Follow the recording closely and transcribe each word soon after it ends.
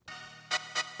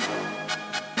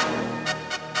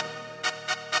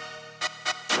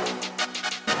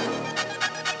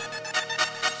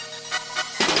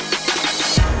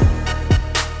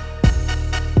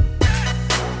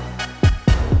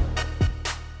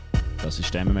Das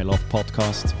ist der MMA Love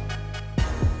Podcast.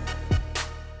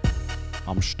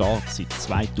 Am Start seit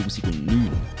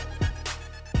 2009.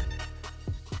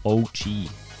 OG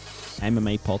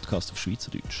MMA Podcast auf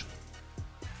Schweizerdeutsch.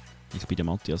 Ich bin der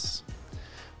Matthias,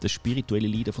 der spirituelle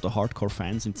Leader der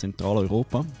Hardcore-Fans in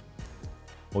Zentraleuropa.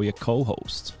 Euer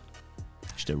Co-Host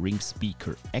ist der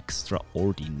Ringspeaker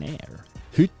Extraordinaire.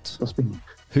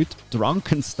 Heute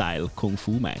Drunken-Style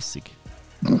Kung-Fu-mässig.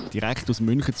 Direkt aus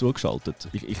München zugeschaltet.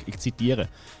 Ich zitiere: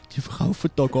 Die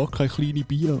verkaufen da gar kein kleines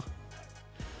Bier.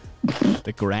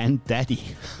 Der Granddaddy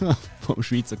vom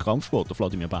Schweizer Kampfsport, der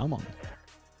Vladimir Baumann.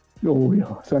 Oh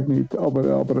ja, sag nicht,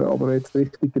 aber jetzt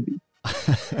richtig dabei.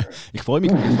 Ich freue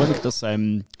mich, dass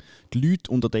die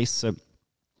Leute unterdessen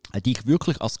dich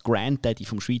wirklich als Granddaddy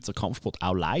vom Schweizer Kampfsport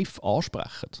auch live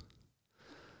ansprechen.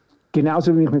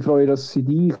 Genauso wie ich mich freue, dass sie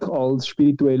dich als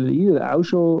spirituelle Leader auch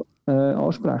schon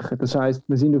ansprechen. Das heisst,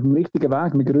 wir sind auf dem richtigen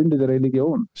Weg, wir gründen eine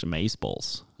Religion. Das ist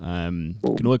Amazeballs.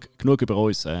 Genug über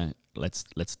uns.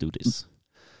 Let's do this.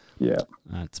 Yeah.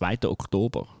 2.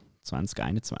 Oktober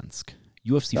 2021.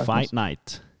 UFC Fight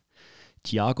Night.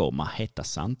 Thiago Marreta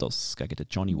Santos gegen den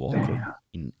Johnny Walker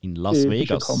in Las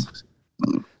Vegas.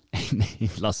 In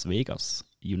Las Vegas,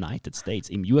 United States,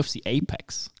 im UFC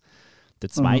Apex. Der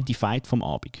zweite Fight vom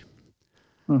Abend.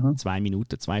 2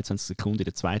 Minuten, 22 Sekunden in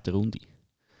der zweiten Runde.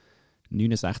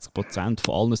 69%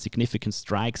 von allen Significant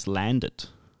Strikes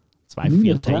landed.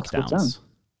 2-4 Takedowns.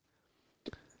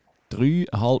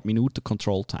 3,5 Minuten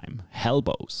Control Time.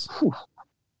 Hellbows.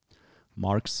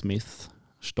 Mark Smith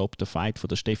stoppt den Fight von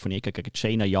der Stephanie Egger gegen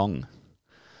Shayna Young.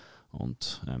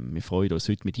 Und wir freuen uns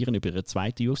heute mit ihr über ihren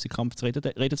zweiten UFC-Kampf zu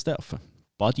reden zu dürfen.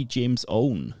 Body Gyms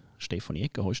Own. Stephanie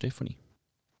Egger. Hallo Stephanie.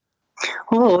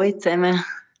 Hallo zusammen.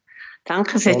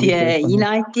 Danke für die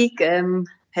Einleitung.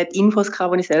 Hat Infos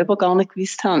gehabt, die ich selber gar nicht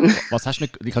gewusst habe. Was hast du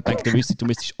nicht? Ich habe gedacht, du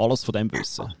müsstest alles von dem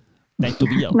wissen.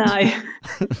 Tätowiert.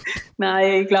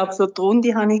 Nein, ich glaube, so die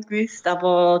Runde habe ich gewusst,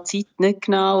 aber die Zeit nicht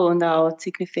genau und auch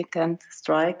Significant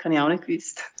Strike habe ich auch nicht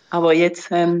gewusst. Aber jetzt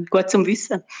gut zum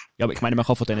Wissen. Ja, aber ich meine, man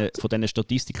kann von diesen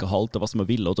Statistiken halten, was man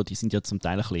will, oder? Die sind ja zum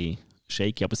Teil ein bisschen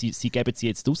shaky, aber sie geben sie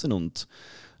jetzt raus und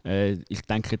ich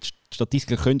denke, die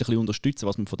Statistiken können ein bisschen unterstützen,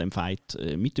 was man von dem Fight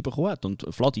mitbekommen hat. Und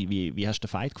Vladi, wie hast du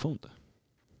den Fight gefunden?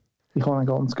 Ich habe ihn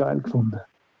ganz geil gefunden.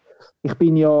 Ich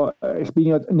bin ja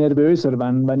nervöser,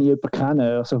 wenn ich jemanden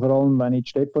kenne. Also vor allem, wenn ich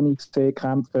Stephanie sehe,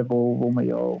 kämpfen, wo man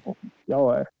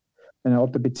eine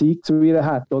Art Beziehung zu ihr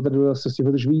hat, oder? Dass sie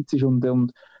von der Schweiz ist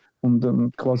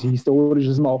und quasi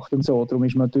Historisches macht und so. Darum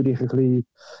ist man natürlich ein bisschen,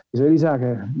 wie soll ich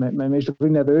sagen, man ist ein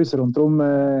bisschen nervöser. Und darum,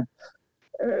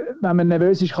 wenn man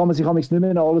nervös ist, kann man sich nicht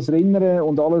mehr an alles erinnern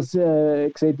und alles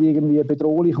sieht irgendwie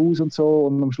bedrohlich aus und so.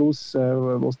 Und am Schluss,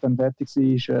 wo es dann fertig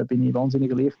war, bin ich wahnsinnig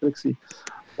erleichtert gewesen.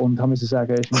 Und haben müssen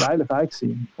sagen, es war ein geiler Fight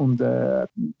gewesen. Und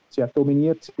sie hat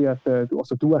dominiert, du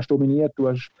hast dominiert, du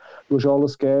hast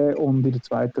alles gegeben und in der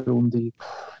zweiten Runde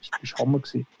das war Hammer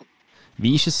gewesen.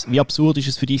 Wie absurd ist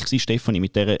es für dich, Stefanie,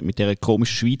 mit dieser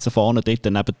komischen Schweizer Fahne dort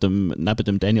neben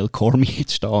dem Daniel Cormier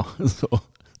zu stehen? So.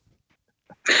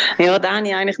 Ja, den habe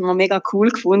ich eigentlich noch mega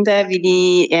cool gefunden, weil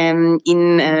ich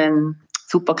ihn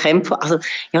super Kämpfer. Also,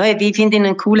 ja, ich finde ihn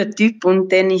einen coolen Typ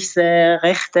und dann war es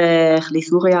recht ein bisschen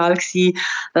surreal gewesen,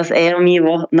 dass er mich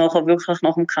nachher wirklich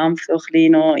nach dem Kampf so ein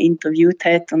bisschen noch interviewt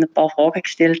hat und ein paar Fragen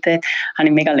gestellt hat. Habe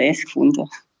ich mega les gefunden.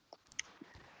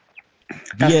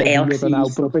 Dass er du dann auch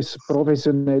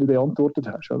professionell beantwortet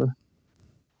hast, oder?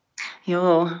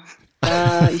 Ja,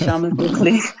 ist einmal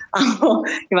wirklich. Aber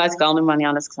ich weiß gar nicht, was ich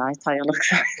alles gesagt habe, ehrlich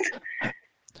gesagt.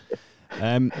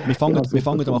 Wir fangen mal ein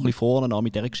bisschen vorne an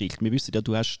mit dieser Geschichte. Wir wissen ja,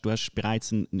 du hast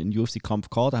bereits einen UFC-Kampf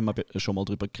gehabt, da haben wir schon mal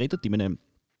darüber geredet in einem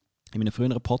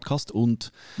früheren Podcast.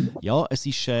 Und ja, es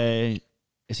ist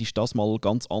das mal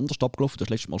ganz anders abgelaufen. Du hast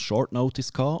letztes Mal Short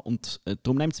Notice gehabt und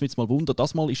darum nimmt es mich jetzt mal Wunder.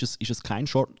 Das Mal ist es kein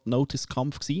Short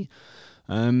Notice-Kampf gewesen.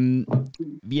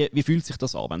 Wie fühlt sich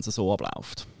das an, wenn es so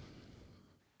abläuft?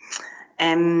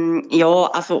 Ja,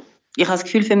 also ich habe das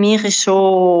Gefühl, für mich ist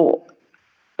schon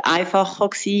einfacher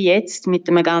gewesen jetzt mit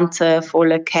einem ganzen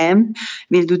vollen Camp,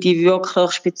 weil du dich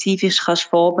wirklich spezifisch kannst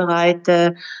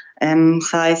vorbereiten,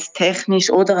 sei es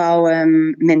technisch oder auch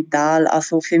mental.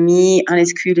 Also für mich habe ich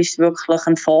das Gefühl, ist es wirklich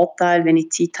ein Vorteil, wenn ich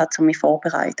Zeit habe, um mich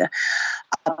vorzubereiten.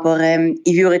 Aber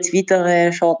ich würde jetzt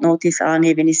wieder Short Notice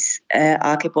annehmen, wenn ich das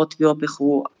Angebot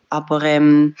bekommen. Aber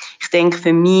ich denke,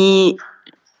 für mich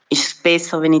ist es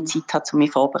besser, wenn ich Zeit habe, um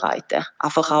mich vorzubereiten.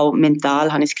 Einfach auch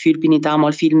mental habe ich das Gefühl, bin ich da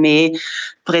mal viel mehr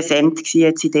präsent gewesen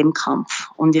jetzt in dem Kampf.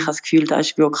 Und ich habe das Gefühl, da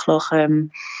ist wirklich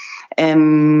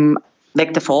wegen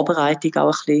der Vorbereitung auch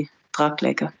ein bisschen dran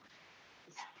gelegen.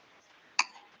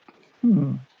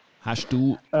 Hast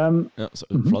du...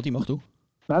 Vladi, mach du.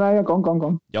 Nein, ja,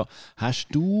 gang. Ja, hast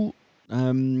du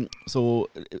wie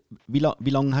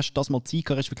lange hast du das mal Zeit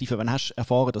gehabt, respektive wann hast du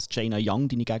erfahren, dass Jaina Young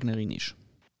deine Gegnerin ist?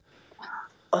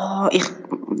 Oh, ich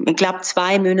glaube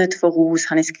 2 Monate voraus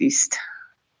habe ich es gewusst.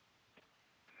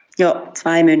 Ja,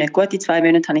 2 Monate. Gute 2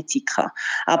 Monate habe ich Zeit gehabt.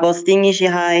 Aber das Ding ist, ich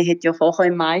hatte ja vorher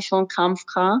im Mai schon einen Kampf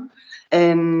gehabt,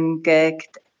 gegen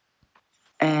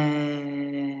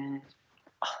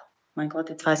mein Gott,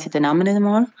 jetzt weiss ich den Namen nicht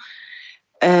einmal.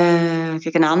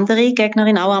 Gegen eine andere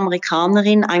Gegnerin, auch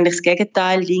Amerikanerin, eigentlich das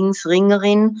Gegenteil,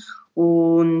 Linksringerin.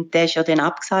 Und der ist ja dann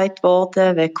abgesagt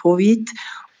worden wegen Covid.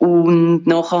 Und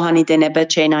nachher habe ich dann eben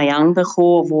Jaina Young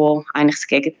bekommen, wo eigentlich das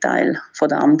Gegenteil von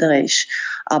der anderen ist.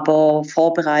 Aber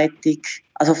Vorbereitung,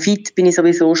 also fit bin ich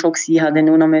sowieso schon gewesen, habe dann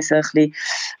nur noch ein bisschen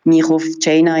mich auf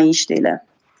Jaina einstellen.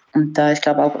 Und da ist,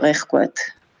 glaube ich, auch recht gut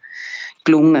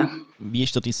gelungen. Wie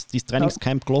ist da dein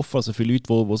Trainingscamp gelaufen? Also für Leute,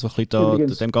 die so ein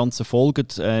bisschen dem Ganzen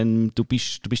folgen, du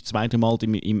bist 2-3 Mal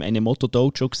im Enemoto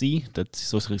Dojo gewesen. Das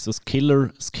ist so das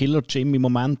Killer-Gym im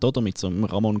Moment, oder? Mit so einem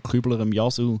Ramon Kübler, einem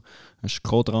Yasu, einem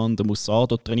Kodran, der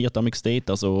Musado trainiert damals dort.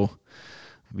 Also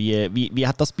wie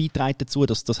hat das beigetragen dazu,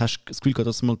 dass du das Gefühl gehabt,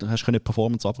 dass du hast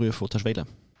Performance abrufen hast wollen?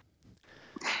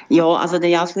 Ja, also der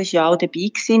Yasu war ja auch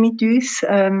dabei mit uns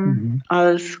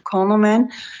als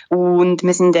Cornerman. Und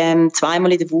wir sind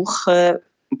 2-mal in der Woche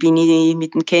bin ich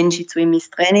mit dem Kenji zu ihm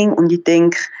ins Training. Und ich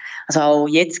denke, also auch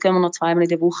jetzt gehen wir noch 2-mal in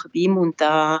der Woche bei ihm und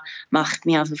da macht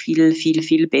mich also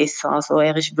viel besser. Also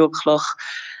er ist wirklich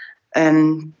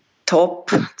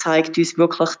top, zeigt uns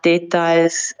wirklich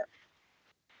Details,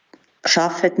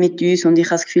 arbeitet mit uns und ich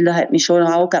habe das Gefühl, er hat mich schon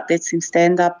auch gerade jetzt im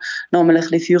Stand-up noch mal ein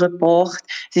bisschen vorgebracht.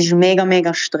 Es ist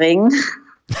mega streng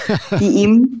bei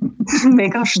ihm,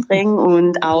 mega streng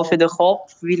und auch für den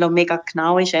Kopf, weil er mega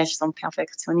genau ist, er ist so ein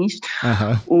Perfektionist.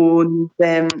 Aha. Und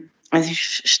es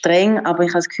ist streng, aber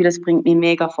ich habe das Gefühl, es bringt mich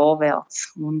mega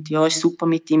vorwärts. Und ja, es ist super,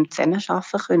 mit ihm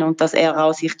zusammenarbeiten können. Und dass er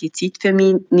auch sich die Zeit für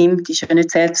mich nimmt, ist ja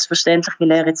nicht selbstverständlich,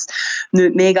 weil er jetzt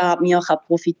nicht mega an mir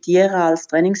profitieren kann als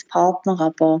Trainingspartner.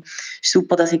 Aber es ist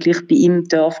super, dass ich gleich bei ihm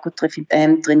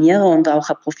trainieren und auch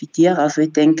profitieren kann. Also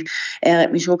ich denke, er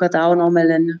hat mich schon gerade auch noch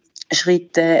mal einen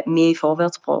Schritt mehr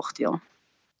vorwärts gebracht, ja.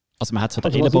 Also man hat so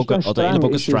den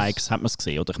Ellenbogen-Strikes, hat man es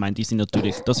gesehen, oder? Ich meine, die sind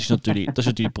natürlich, das ist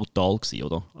natürlich brutal gewesen,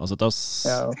 oder? Also das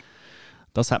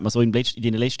hat man so in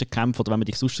den letzten Kämpfen, oder wenn man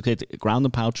dich sonst sieht, Ground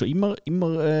and Pound schon immer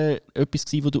etwas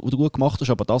gewesen, was du gut gemacht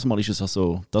hast, aber das Mal ist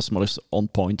es on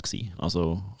point gewesen.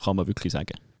 Also kann man wirklich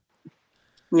sagen.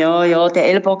 Ja, den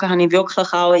Ellbogen habe ich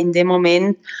wirklich auch in dem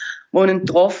Moment, wo ich ihn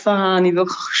getroffen habe, ich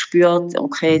wirklich gespürt,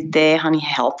 okay, den habe ich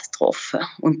hart getroffen.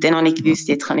 Und dann habe ich gewusst,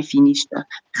 jetzt kann ich finishen.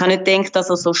 Ich habe nicht gedacht, dass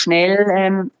er so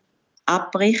schnell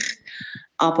abbricht,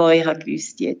 aber ich habe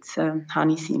gewusst, jetzt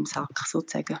habe ich sie im Sack,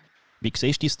 sozusagen. Wie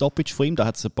siehst du die Stoppage von ihm? Da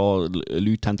hat es ein paar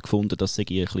Leute haben gefunden, dass es ein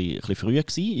bisschen früh war.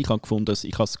 Ich habe gefunden,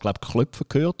 ich habe es, glaube ich, klopfen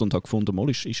gehört und habe gefunden, mal,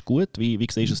 ist gut. Wie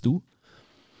siehst es du?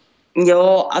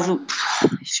 Ja, also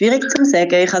schwierig zu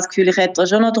sagen. Ich habe das Gefühl, ich hätte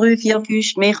schon noch 3-4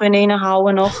 Füße mehr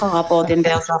reinhauen nachher, aber dann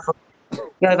wäre es einfach,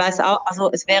 ja, ich weiss auch,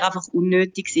 also es wäre einfach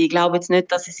unnötig gewesen. Ich glaube jetzt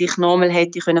nicht, dass sie sich nochmal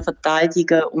hätte können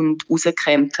verteidigen und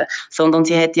rauskämpfen, sondern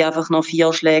sie hätte einfach noch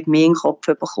 4 Schläge mehr in den Kopf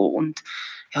bekommen. Und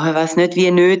ja, ich weiss nicht,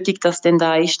 wie nötig das denn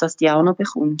da ist, dass du die auch noch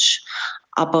bekommst.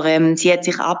 Aber sie hat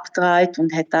sich abgedreht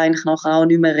und hat eigentlich nachher auch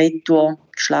nicht mehr retour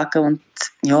geschlagen und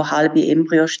ja, halbe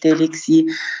Embryostellung gewesen.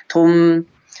 Darum,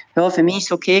 ja, für mich war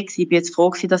es okay gewesen. Ich bin jetzt froh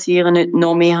gewesen, dass ich ihr nicht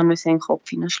noch mehr in den Kopf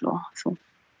hineinschlagen musste.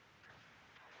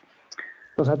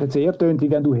 Das hat jetzt eher getönt,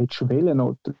 wie wenn du hättest wollen,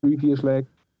 noch 3-4 Schläge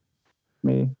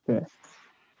mehr geben.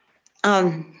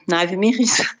 Nein, für mich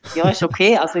ist es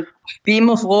okay. Also ich bin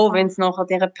immer froh, wenn es nachher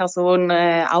dieser Person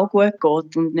auch gut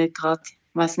geht und nicht gerade,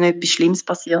 was nicht etwas Schlimmes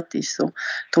passiert ist. So.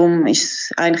 Darum ist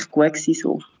es eigentlich gut gewesen,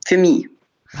 so. Für mich.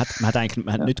 Man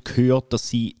hat nicht gehört, dass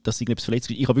sie etwas verletzt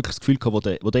ist. Ich habe wirklich das Gefühl gehabt,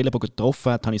 wo der Ellenbogen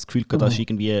getroffen hat, habe ich das Gefühl gehabt, da ist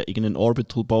irgendwie irgendein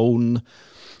Orbital Bone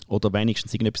oder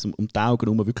wenigstens irgendetwas um die Augen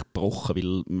herum wirklich gebrochen.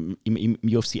 Weil im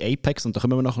UFC Apex, und da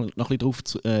kommen wir noch ein bisschen drauf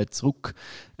zurück,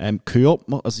 hört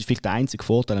man, also es ist vielleicht der einzige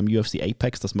Vorteil am UFC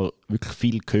Apex, dass man wirklich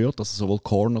viel hört, also sowohl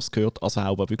Corners hört, als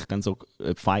auch wirklich dann so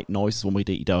Fight Noises, die man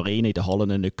in der Arena, in den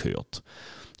Hallen nicht hört.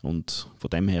 Und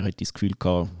von dem her hätte ich das Gefühl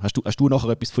gehabt, hast du nachher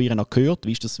etwas von ihr noch gehört?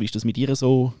 Wie ist das mit ihr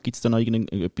so? Gibt es da noch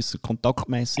etwas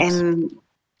Kontaktmäßiges?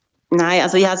 Nein,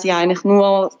 also ich habe sie eigentlich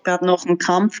nur gerade nach dem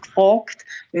Kampf gefragt,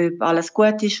 ob alles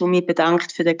gut ist und mich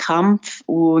bedankt für den Kampf.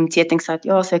 Und sie hat dann gesagt,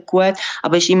 ja, sehr gut.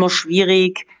 Aber es ist immer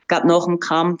schwierig, gerade nach dem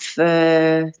Kampf zu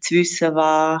wissen,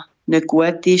 was nicht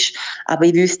gut ist. Aber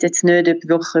ich wüsste jetzt nicht, ob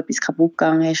wirklich etwas kaputt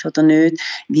gegangen ist oder nicht,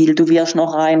 weil du wirst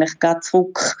nachher eigentlich gerade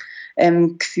zurück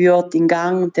geführt in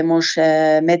Gang und dann musst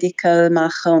du Medical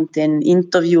machen und dann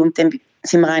Interview und dann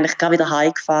sind wir eigentlich gerade wieder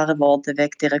heimgefahren worden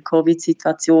wegen dieser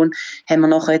Covid-Situation. Haben wir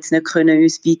nachher jetzt nicht können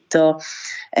uns weiter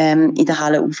in der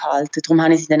Halle aufhalten. Darum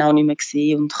habe ich sie dann auch nicht mehr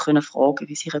gesehen und können fragen,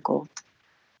 wie es ihr geht.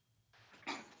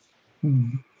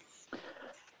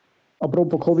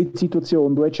 Apropos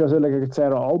Covid-Situation, du hättest ja gegen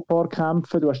Sarah Alpar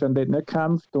kämpfen, du hast dann dort nicht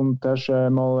gekämpft und hast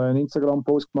mal einen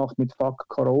Instagram-Post gemacht mit «Fuck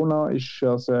Corona». Ist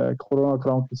das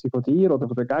Corona-Krankheit von dir oder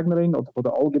von der Gegnerin oder von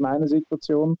der allgemeinen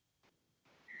Situation?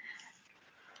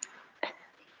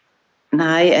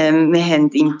 Nein, wir hatten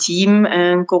im Team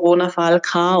einen Corona-Fall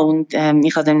gehabt und ich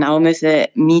musste dann auch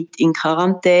mit in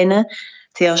Quarantäne.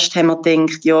 Zuerst haben wir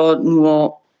gedacht, ja,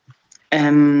 nur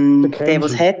der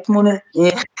was hat, muss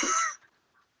nicht.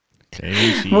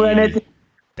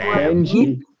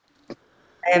 Kenji.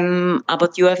 Aber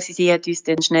die UFCC hat uns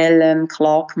dann schnell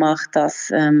klar gemacht,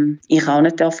 dass ich auch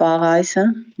nicht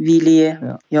anreisen darf, weil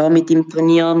ich mit ihm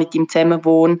trainiere, mit ihm zusammen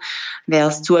wohne, wäre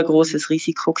es zu ein grosses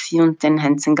Risiko gewesen und dann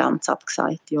haben sie ihn ganz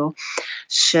abgesagt. Ja.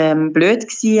 Es war blöd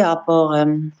gewesen, aber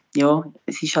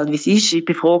es ist halt wie es ist. Ich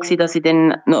bin froh gewesen, dass ich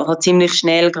dann noch ziemlich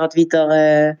schnell gerade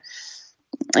wieder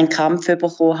einen Kampf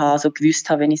bekommen habe, also gewusst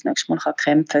habe, wenn ich das nächste Mal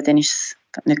kämpfen kann, dann ist es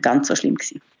nicht ganz so schlimm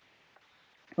gewesen.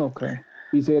 Okay.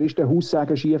 Wie sehr war der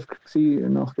Haussegen schief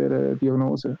nach der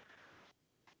Diagnose?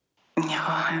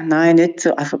 Ja, nein, nicht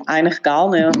so. Also eigentlich gar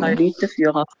nicht. Ich kann nichts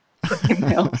dafür.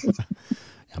 Ja,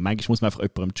 manchmal muss man einfach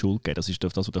jemandem die Schuld geben. Das ist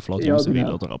das, was der Vladi will.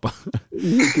 Oder? Aber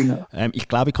genau. Ich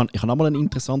glaube, ich habe noch mal ein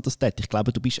interessantes Stat. Ich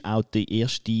glaube, du bist auch die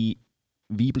erste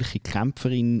weibliche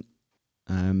Kämpferin.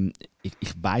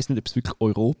 Ich weiss nicht, ob es wirklich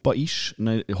Europa ist.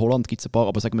 In Holland gibt es ein paar,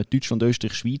 aber sagen wir Deutschland,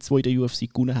 Österreich, Schweiz, die in der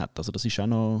UFC gewonnen hat. Also das ist auch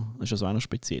noch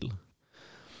speziell.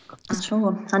 Ach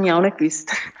schon, das habe ich auch nicht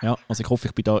gewusst. Ja, also ich hoffe,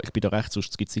 ich bin da recht,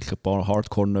 sonst gibt es sicher ein paar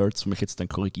Hardcore-Nerds, die mich jetzt dann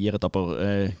korrigieren,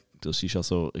 aber das ist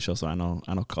also auch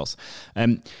noch krass.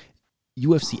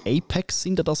 UFC Apex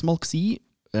sind ja das mal gewesen.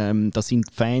 Da sind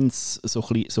die Fans so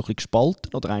ein bisschen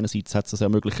gespalten. Oder einerseits hat es das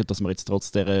ermöglicht, dass wir jetzt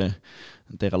trotz dieser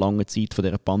langen Zeit von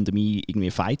dieser Pandemie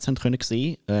irgendwie Fights haben können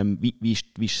sehen. Wie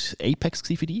war Apex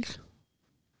für dich?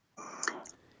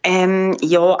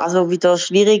 Also wie das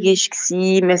schwierig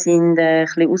war, wir sind ein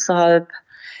bisschen außerhalb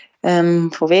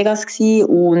von Vegas gewesen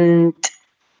und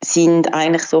sind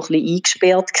eigentlich so ein bisschen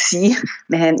eingesperrt gewesen.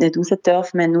 Wir haben nicht raus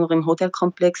dürfen, wir haben nur im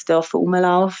Hotelkomplex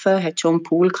rumlaufen, hat schon einen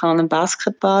Pool, einen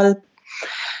Basketball.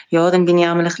 Ja, dann bin ich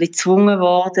einmal ein bisschen gezwungen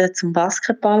worden zum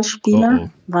Basketball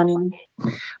spielen, was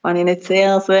ich nicht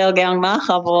sehr, sehr gerne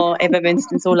mache, aber eben, wenn es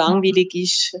dann so langweilig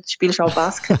ist, spielst du auch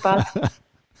Basketball.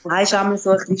 Das ist einmal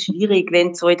so ein bisschen schwierig, wenn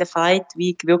du so in der Fight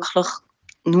Week wirklich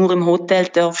nur im Hotel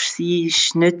darfst sein,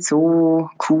 ist nicht so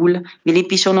cool. Weil ich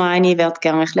bin schon noch eine, ich werde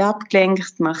gerne ein bisschen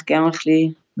abgelenkt, mache gerne ein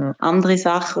bisschen andere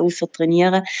Sachen außer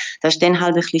trainieren. Das ist dann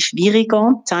halt ein bisschen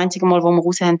schwieriger. Das einzige Mal, wo wir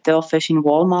raus haben dürfen, war in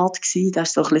Walmart. Das war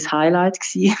so ein bisschen das Highlight. Da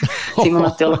sind wir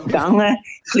natürlich gegangen, ein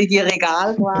bisschen die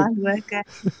Regale anschauen.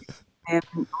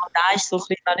 Aber da ist so ein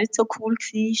bisschen nicht so cool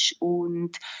war.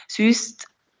 Und sonst,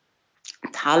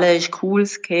 die Halle ist cool,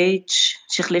 das Cage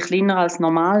ist ein bisschen kleiner als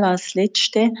normal, als das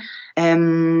letzte.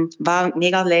 Was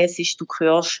mega lässig ist, du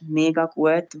hörst mega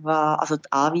gut, also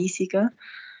die Anweisungen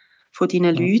von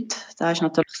deinen Leuten, das ist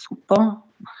natürlich super.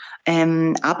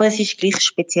 Aber es ist gleich eine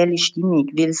spezielle Stimmung,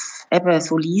 weil es eben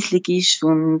so leislich ist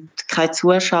und keine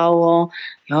Zuschauer.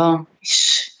 Ja,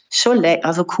 ist schon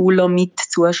cooler mit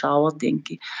Zuschauern,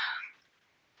 denke ich.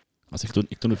 Also ich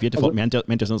tue auf jeden Fall, wir haben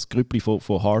ja so ein Grüppli von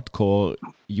Hardcore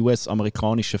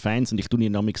US-amerikanischen Fans und ich tue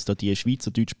ihnen nämlich die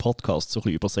schweizerdeutschen Podcasts so ein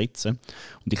bisschen übersetzen.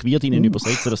 Und ich werde ihnen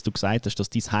übersetzen, dass du gesagt hast, dass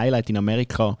dein Highlight in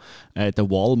Amerika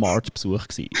der Walmart-Besuch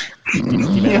war.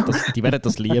 Die werden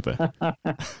das lieben.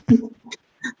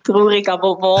 Traurig,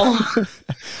 aber wahr.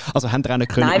 Also haben ihr auch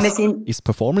nicht können ins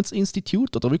Performance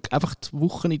Institute oder wirklich einfach die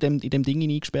Wochen in dem Ding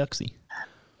eingesperrt gewesen?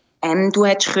 Du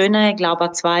hättest können, ich glaube,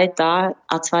 an 2 Tagen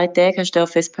hast du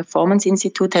für das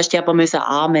Performance-Institut, hast dich aber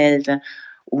anmelden.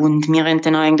 Und wir haben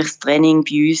dann eigentlich das Training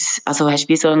bei uns, also hast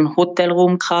wie so einen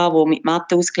Hotelraum gehabt, wo mit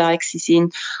Matten ausgelegt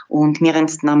sind. Und wir haben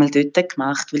es dann einmal dort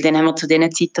gemacht, weil dann haben wir zu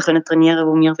den Zeiten können trainieren,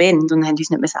 wo wir wollen und haben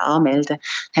uns nicht anmelden.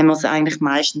 Dann haben wir es eigentlich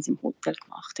meistens im Hotel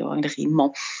gemacht, ja, eigentlich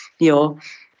immer. Ja.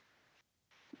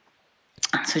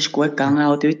 Es ist gut gegangen,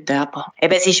 auch dort. Aber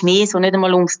eben, es ist mehr so nicht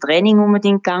einmal ums Training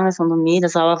unbedingt gegangen, sondern mehr,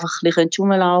 dass auch einfach ein bisschen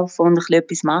rumlaufen und ein bisschen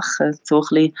etwas machen. So ein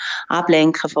bisschen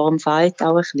ablenken vor dem Fight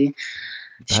auch ein bisschen.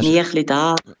 Das ist mehr ein bisschen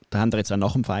da. Da haben wir jetzt auch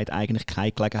nach dem Fight eigentlich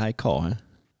keine Gelegenheit gehabt, he?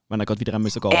 Wenn er gerade wieder gehen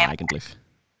müssen eigentlich.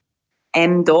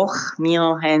 Doch, sie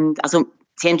haben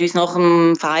uns nach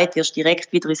dem Fight erst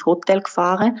direkt wieder ins Hotel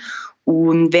gefahren.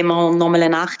 Und wenn wir noch mal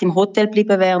eine Nacht im Hotel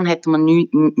geblieben wären, hätten wir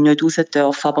nicht raus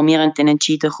dürfen. Aber wir haben dann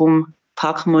entschieden, komm,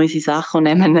 packen wir unsere Sachen und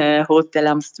nehmen ein Hotel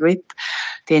am Strip.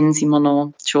 Dann sind wir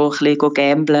noch schon ein bisschen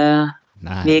gamblen,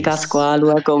 Nice. Vegas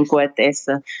anschauen und gut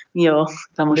essen. Ja,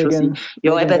 kann man schon sein.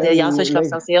 Ja, eben, der Jaso war, glaube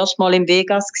ich, das erste Mal in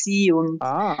Vegas gewesen und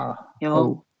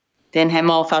ja, dann haben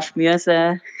wir fast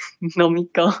müssen noch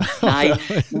mitgehen. Nein,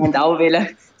 wir haben auch wollen.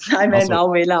 Nein, wir haben auch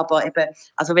wollen, aber eben,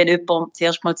 also wenn jemand das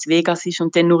erste Mal zu Vegas ist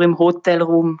und dann nur im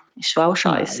Hotelraum, ist schon auch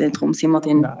scheiße. Darum sind wir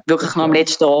dann wirklich noch am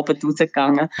letzten Abend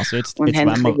rausgegangen und haben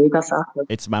ein Vegas angeschaut.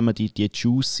 Jetzt, wenn wir die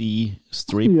juicy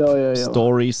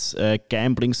Strip-Stories,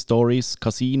 Gambling-Stories,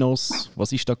 Casinos,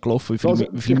 was ist da gelaufen?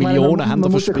 Wie viele Millionen haben da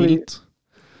verspielt?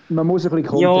 Man muss ein bisschen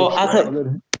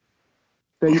Kontext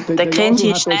der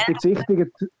Kenji ist schnell.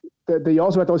 Der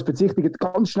Jaso hat uns bezichtigt,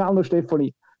 ganz schnell noch,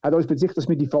 Stefanie, hat uns bezichtigt, dass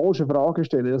wir die falschen Fragen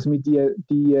stellen, dass wir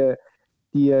die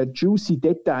juicy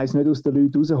Details nicht aus den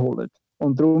Leuten rausholen.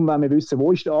 Und darum wollen wir wissen, wo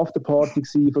war die Afterparty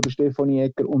von der Stefanie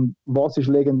Egger und was ist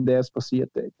Legendäres passiert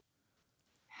dort?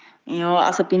 Ja,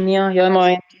 also bei mir, ja, immer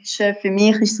enttäuschen. Für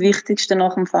mich ist das Wichtigste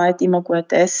nach dem Fight immer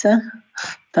gut essen.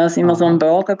 Da sind wir so einen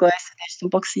Burger gegessen, das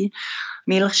war super.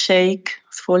 Milkshake,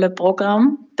 das volle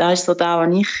Programm. Das ist so das,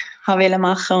 was ich wollte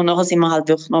machen. Und nachher sind wir halt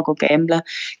wirklich noch gamblen.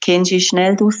 Kenji war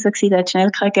schnell draussen, der hat schnell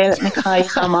kein Geld mehr gehabt.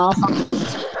 Ich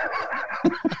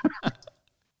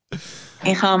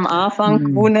habe am Anfang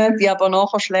gewonnen, bin aber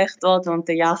nachher schlecht geworden und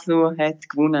der Yasu hat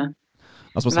gewonnen.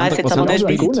 Also was haben wir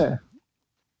gespielt?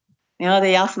 Ja,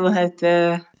 der Yasu hat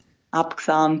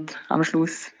abgesahnt am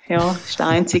Schluss. Ja, das ist der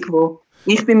Einzige, wo...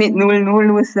 Ich bin mit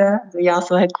 0-0 raus, der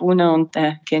Yasu hat gewonnen und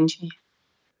der Kenji.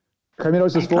 Können wir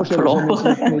uns das vorstellen,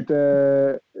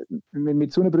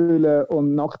 mit Sonnenbrille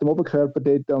und nacktem Oberkörper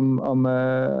dort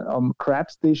am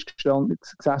Crabstisch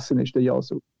gesessen ist, der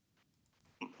Yasu?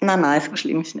 Nein, so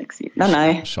schlimm war es nicht.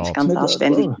 Nein, das ist ganz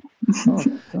anständig.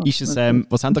 Ist es,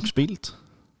 was haben Sie gespielt?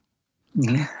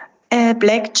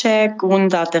 Blackjack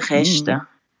und an den Kästen,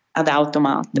 an den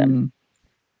Automaten.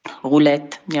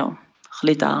 Roulette, ja, ein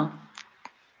bisschen da.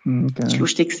 Okay. Das war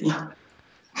lustig.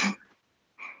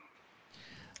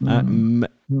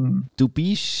 Du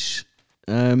bist,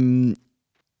 wenn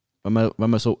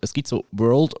man so, es gibt so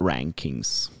World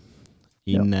Rankings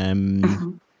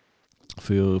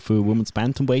für Women's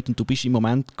Bantamweight und du bist im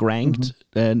Moment gerankt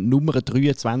Nummer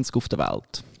 23 auf der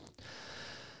Welt.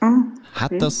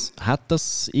 Hat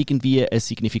das irgendwie eine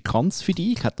Signifikanz für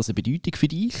dich? Hat das eine Bedeutung für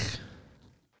dich?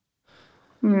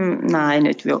 Nein,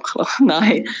 nicht wirklich.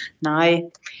 Nein.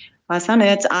 Ich weiss auch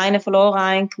nicht, einen verloren,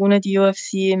 einen gewonnen, die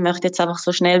UFC. Ich möchte jetzt einfach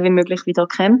so schnell wie möglich wieder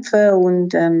kämpfen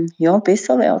und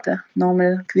besser werden.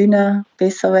 Nochmal gewinnen,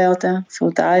 besser werden. So,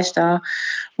 da ist das,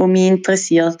 was mich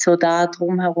interessiert. So, da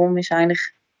drumherum ist eigentlich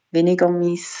weniger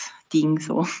mein Ding.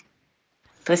 So.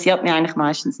 Interessiert mich eigentlich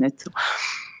meistens nicht so.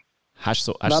 Hast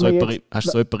du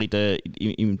so jemanden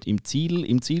im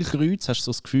Zielkreuz? Hast du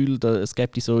so das Gefühl, es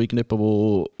gäbe so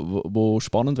irgendjemanden, wo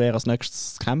spannend wäre, als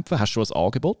nächstes zu kämpfen? Hast du ein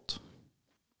Angebot?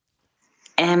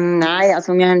 Nein,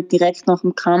 also wir haben direkt nach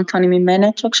dem Kampf habe ich meinem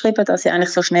Manager geschrieben, dass ich eigentlich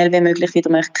so schnell wie möglich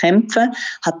wieder kämpfen möchte.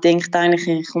 Ich habe gedacht, eigentlich,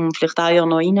 ich komme vielleicht ein Jahr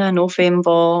noch rein,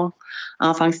 November,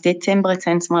 Anfang Dezember. Jetzt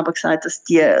haben sie mir aber gesagt, dass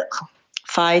die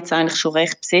Fights eigentlich schon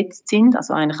recht besetzt sind,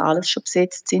 also eigentlich alles schon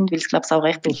besetzt sind, weil es, glaube ich, auch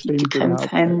recht wichtige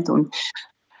Kämpfe haben. Und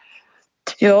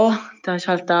ja, das ist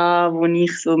halt da, wo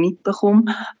ich so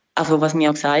mitbekomme, also was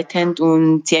mir gesagt haben.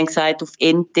 Und sie haben gesagt, auf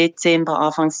Ende Dezember,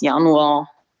 Anfang Januar,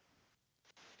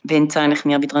 wenn es eigentlich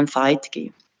mir wieder einen Fight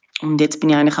gibt. Und jetzt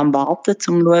bin ich eigentlich am Warten, um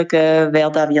zu schauen, wer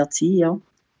da wird sein, ja.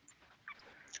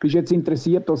 Bist du jetzt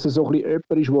interessiert, dass es so ein bisschen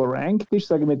jemand ist, der ranked ist?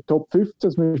 Sagen wir Top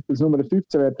 15, zum Beispiel das Nummer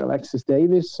 15 wäre Alexis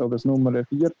Davis oder das Nummer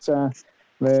 14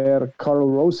 wäre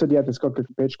Carol Rosa, die hat jetzt gerade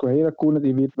gegen Petchko Herrera gewonnen,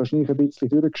 die wird wahrscheinlich ein bisschen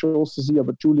durchgeschossen sein,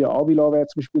 aber Julia Avila wäre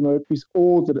zum Beispiel noch etwas.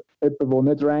 Oder jemand, der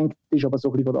nicht ranked ist, aber so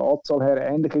ein bisschen von der Anzahl her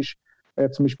ähnlich ist,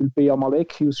 wäre zum Beispiel Bea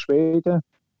Malecki aus Schweden.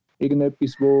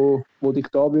 Irgendetwas, wo dich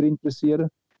da würde interessieren?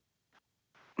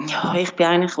 Ja, ich bin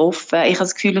eigentlich offen. Ich habe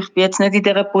das Gefühl, ich bin jetzt nicht in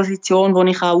der Position, wo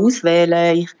ich auswählen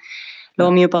kann. Ich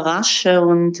lasse mich überraschen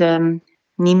und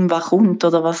nehme, was kommt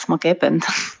oder was wir geben.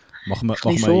 Machen wir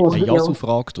eine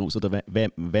Ja-Frage daraus. Oder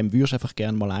wem würdest du einfach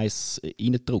gerne mal eins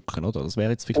reindrücken? Oder? Das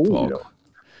wäre jetzt vielleicht die Frage. Ja.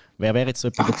 Wer wäre jetzt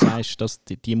jemand, der sagst, dass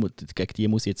gegen die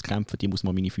muss ich jetzt kämpfen, die muss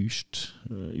mal meine Füße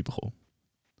bekommen?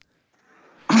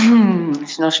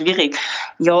 Das ist noch schwierig.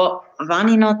 Ja, wenn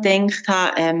ich noch gedacht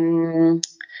habe,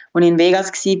 als ich in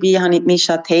Vegas war, habe ich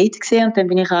Misha Tate gesehen und dann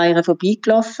bin ich an ihr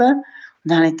vorbeigelaufen. Und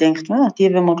dann habe ich gedacht,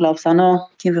 die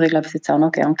würde ich jetzt auch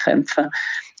noch gerne kämpfen.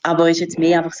 Aber es ist jetzt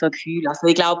mehr einfach so ein Gefühl. Also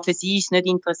ich glaube, für sie ist es nicht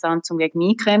interessant, um gegen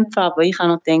mich zu kämpfen, aber ich habe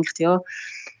noch gedacht, ich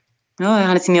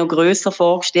habe sie mir grösser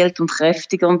vorgestellt und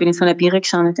kräftiger und bin in so einer Bier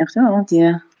gestanden und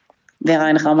dachte, wäre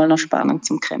eigentlich auch mal noch spannend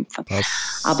zum Kämpfen.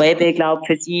 Aber eben, ich glaube,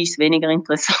 für sie ist es weniger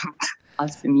interessant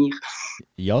als für mich.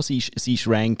 Ja, sie ist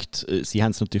ranked, sie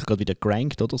haben es natürlich gerade wieder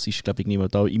gerankt, oder? Sie ist, glaube ich,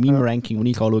 da in meinem Ranking, das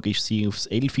ich anschaue, ist sie aufs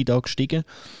 11 da gestiegen.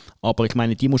 Aber ich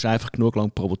meine, die muss einfach genug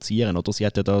lang provozieren, oder? Sie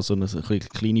hat ja da so eine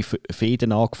kleine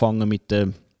Fehde angefangen mit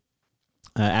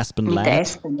Aspen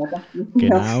Ladd.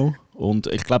 Genau. Und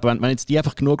ich glaube, wenn jetzt die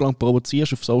einfach genug lang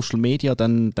provozierst auf Social Media,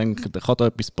 dann kann da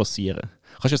etwas passieren.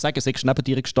 Kannst du ja sagen, sie ist neben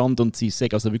dir gestanden und sie ist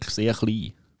also wirklich sehr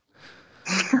klein.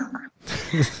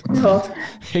 Ja.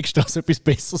 Hättest du das etwas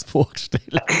Besseres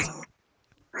vorgestellt?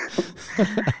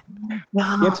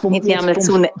 Ja, ich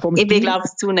bin, glaube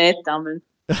ich, zu nett damals.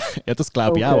 Ja, das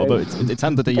glaube ich auch. Aber jetzt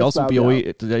haben wir den Yasu bei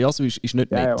euch. Der Yasu ist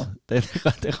nicht nett. Ja.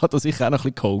 Der kann da sicher auch noch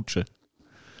ein bisschen coachen.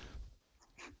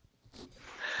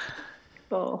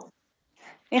 Oh.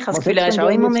 Ich habe das Gefühl, er ist auch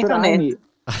immer mega nett.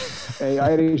 Ja,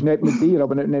 er ist nett mit dir,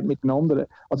 aber nicht mit den anderen.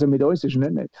 Also mit uns ist er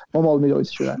nicht nett. Mal mit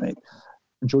uns ist er auch nicht.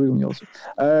 Entschuldigung, Josu.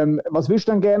 Was würdest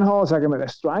du denn gerne haben? Sagen wir eine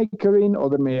Strikerin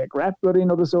oder mehr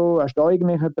Grapplerin oder so? Hast du da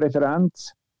irgendwelche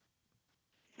Präferenz?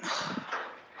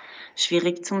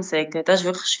 Schwierig zu sagen. Das ist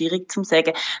wirklich schwierig zu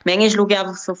sagen. Manchmal schaue ich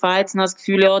einfach so Fights und habe das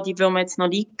Gefühl, ja, die würden wir jetzt noch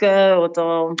liegen.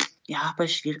 Oder, ja, aber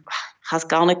es ist schwierig. Ich kann es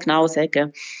gar nicht genau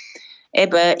sagen.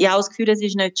 Eben, ich habe das Gefühl, es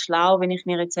ist nicht schlau, wenn ich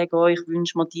mir jetzt sage, oh, ich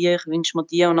wünsche mir die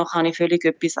und dann habe ich völlig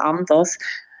etwas anderes.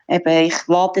 Eben, ich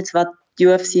warte jetzt, was die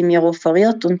UFC mir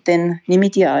offeriert und dann nehme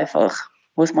ich die einfach,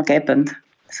 was mir geben.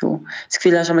 So. Das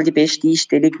Gefühl, das ist einmal die beste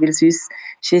Einstellung, weil sonst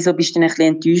bist du ein bisschen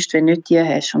enttäuscht, wenn du nicht die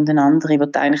hast und den anderen,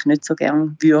 den du eigentlich nicht so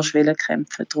gerne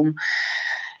kämpfen. Darum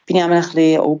bin ich einmal ein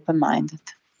bisschen open-minded.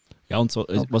 Ja, und so,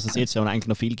 was es jetzt ja eigentlich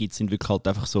noch viel gibt, sind wirklich halt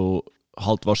einfach so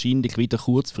halt wahrscheinlich wieder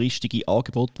kurzfristige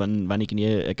Angebote, wenn irgendwie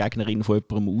eine Gegnerin von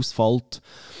jemandem ausfällt.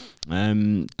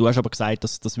 Du hast aber gesagt,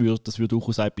 das würde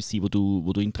durchaus etwas sein, wo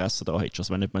du Interesse daran hättest.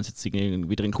 Also wenn es jetzt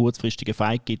wieder einen kurzfristigen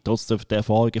Fight gibt, trotz der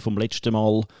Erfahrungen vom letzten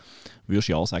Mal, würdest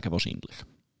du ja sagen wahrscheinlich.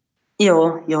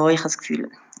 Ja, ich habe das Gefühl,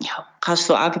 ja, kannst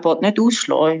so ein Angebot nicht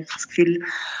ausschlagen. Ich habe das Gefühl, du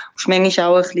musst manchmal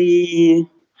auch ein bisschen,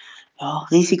 ja,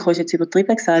 Risiko ist jetzt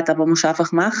übertrieben gesagt, aber musst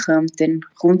einfach machen und dann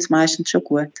kommt es meistens schon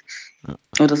gut. Ja.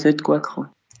 Oder sollte gut kommen.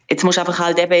 Jetzt musst du einfach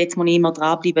halt eben, jetzt muss ich immer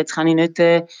dranbleiben, jetzt kann ich nicht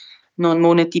noch einen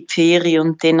Monat in die Ferien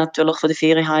und dann natürlich von der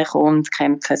Ferien heimkommen und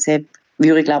kämpfen. Das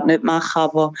würde ich glaube nicht machen,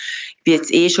 aber ich bin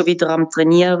jetzt schon wieder am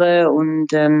Trainieren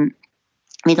und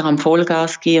wieder am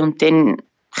Vollgas gehen und dann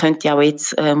könnte ich auch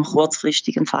jetzt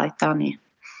kurzfristig einen Fight annehmen.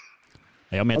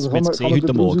 Ja, wir haben es gesehen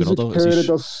heute Morgen, oder?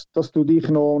 Hören, dass du dich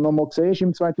noch mal siehst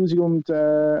im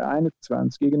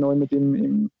 2021, irgendwo mit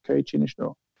im Cage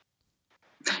stehen.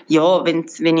 Ja, wenn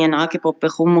ich ein Angebot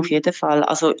bekomme, auf jeden Fall.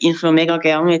 Also ich würde mega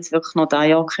gerne jetzt wirklich noch dieses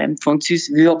Jahr kämpfen und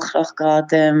sonst wirklich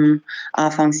gerade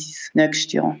Anfang des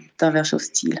nächsten Jahr. Das wäre schon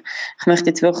das Ziel. Ich möchte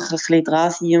jetzt wirklich ein bisschen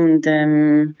dran sein und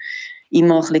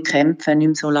immer ein bisschen kämpfen, nicht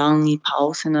mehr so lange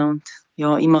Pausen und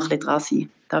ja, immer ein bisschen dran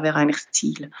sein. Das wäre eigentlich das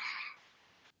Ziel.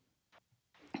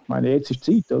 Ich meine, jetzt ist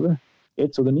die Zeit, oder?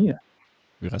 Jetzt oder nie?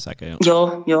 Würde ich sagen,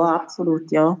 ja. Ja,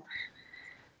 absolut, ja.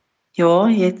 Ja,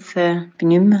 jetzt bin ich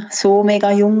nicht mehr so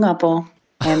mega jung, aber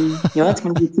ja, jetzt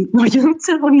muss ich die Zeit noch jünger,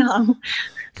 die ich habe.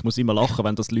 Ich muss immer lachen,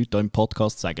 wenn das Leute hier im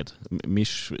Podcast sagen.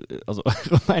 Also,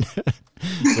 ich meine,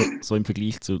 so im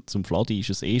Vergleich zum Vladi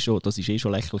ist es schon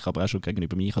lächerlich, aber auch schon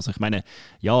gegenüber mich. Also ich meine,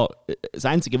 ja, das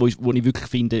Einzige, wo ich wirklich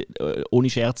finde, ohne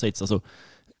Scherz jetzt, also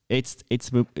jetzt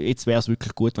wäre es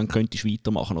wirklich gut, wenn du könntest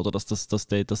weitermachen, oder? Dass du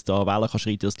da Wellen kannst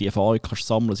reiten, dass du die Erfahrung kannst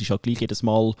sammeln. Es ist halt gleich jedes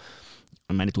Mal,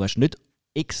 ich meine, du hast nicht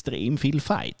extrem viele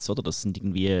Fights, oder? Das sind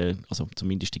irgendwie, also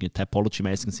zumindest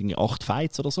Tapology-mäßig sind 8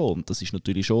 Fights oder so. Und das ist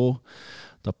natürlich schon,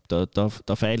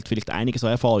 da fehlt vielleicht einiges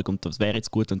an Erfahrung. Und das wäre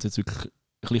jetzt gut, wenn es jetzt wirklich ein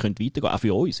bisschen weitergehen könnte. Auch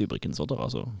für uns übrigens, oder?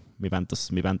 Also wir wollen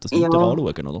das weiter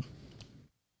anschauen, oder?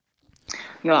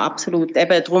 Ja, absolut.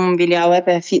 Eben, darum will ich auch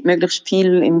möglichst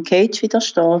viel im Cage wieder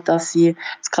stehen, dass ich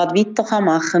es gerade weiter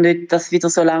machen kann. Nicht, dass es wieder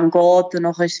so lange geht und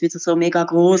nachher ist es wieder so mega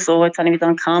groß, oh, jetzt habe ich wieder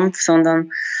einen Kampf,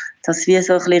 sondern dass wie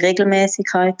so ein bisschen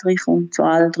Regelmäßigkeit reinkommt. So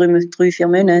alle 3-4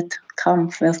 Monate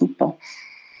Kampf wäre super.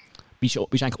 Bist du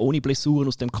eigentlich ohne Blessuren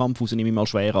aus dem Kampf raus, nehme ich mal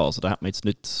schwer an. Also da hat man jetzt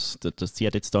nicht, sie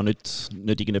hat jetzt da nicht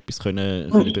irgendetwas können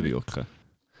bewirken.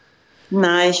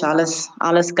 Nein, ist alles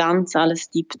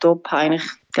tiptop. Eigentlich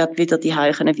gerade wieder die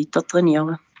Hause weiter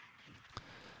trainieren.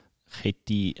 Ich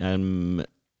hätte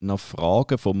noch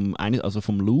Fragen vom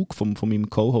Luke, von meinem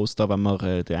Co-Host, da, wenn man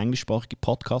den englischsprachigen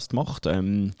Podcast macht.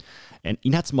 Ihn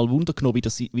hat es mal Wunder genommen, wie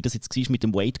das jetzt war mit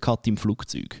dem Weightcut im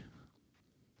Flugzeug.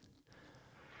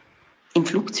 Im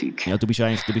Flugzeug? Ja, du bist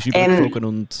übergeflogen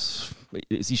und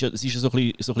es ist so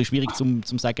ein bisschen schwierig zu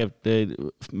sagen,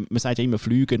 man sagt ja immer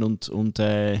Fliegen und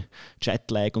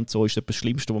Jetlag und so ist das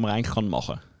Schlimmste, was man eigentlich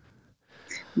machen kann.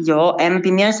 Ja,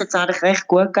 bei mir ist es jetzt eigentlich recht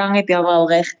gut gegangen. Ich war aber auch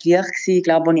recht leicht gewesen. Ich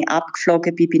glaube, als ich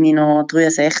abgeflogen bin, bin ich noch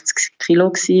 63 Kilo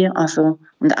gewesen. Also,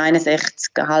 und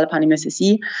 61,5 habe ich müssen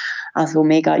sein. Also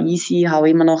mega easy. Ich habe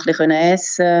immer noch ein bisschen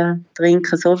essen,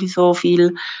 trinken sowieso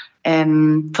viel.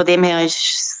 Von dem her war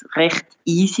es recht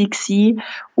easy gewesen.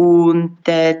 Und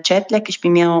der Jetlag ist bei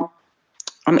mir,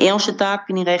 am ersten Tag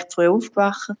bin ich recht früh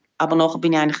aufgewacht, aber nachher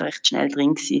bin ich eigentlich recht schnell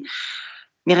drin gewesen.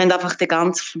 Wir haben einfach den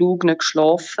ganzen Flug nicht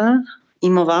geschlafen,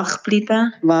 immer wach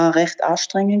geblieben, was recht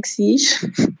anstrengend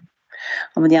war.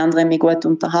 Aber die anderen haben mich gut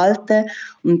unterhalten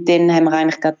und dann haben wir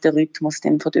eigentlich gerade den Rhythmus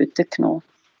dann von dort genommen.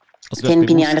 Also dann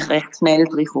bin ich eigentlich recht schnell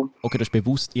drin gekommen. Okay,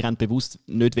 ihr habt bewusst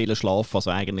nicht schlafen, also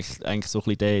eigentlich so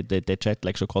ein bisschen den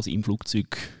Jetlag schon quasi im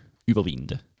Flugzeug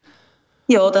überwinden.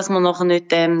 Ja, dass wir nachher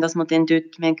nicht, dass wir dann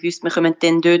dort, wir haben gewusst, wir kommen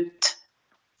dann dort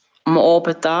am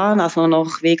Abend an, also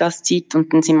nach Vegas-Zeit,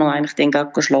 und dann sind wir eigentlich dann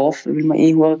gerade geschlafen, weil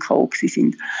wir verdammt K.O.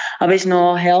 waren. Aber es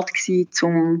war noch hart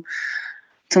gewesen,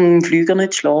 zum Flüger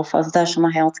nicht zu schlafen. Also das war schon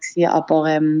mal hart gewesen.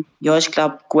 Aber ja, es war,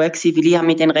 glaube ich, gut gewesen, weil ich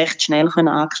mich dann recht schnell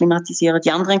akklimatisieren konnte.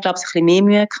 Die anderen haben, glaube ich, ein bisschen mehr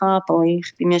Mühe gehabt, aber bei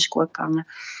mir ist es gut gegangen.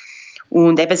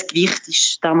 Und eben das Gewicht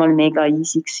war damals mega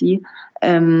easy gewesen.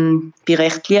 Ich war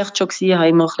recht leicht schon gewesen, habe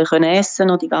immer ein bisschen essen,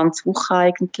 noch die ganze Woche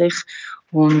eigentlich.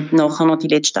 Und nachher noch die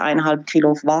letzten 1,5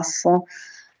 Kilo auf Wasser.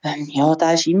 Ja,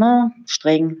 das ist immer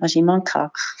streng, das ist immer ein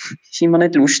Kack. Das ist immer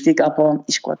nicht lustig, aber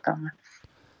ist gut gegangen.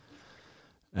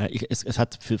 Es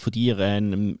hat von dir,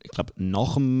 ich glaube,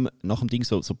 nach dem Ding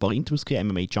so ein paar Interviews gegeben.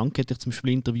 MMA Junkie hat dich zum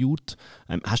Beispiel interviewt.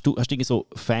 Hast du irgendwie so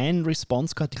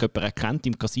Fan-Response gehabt? Ich jemanden erkannt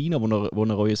im Casino, wo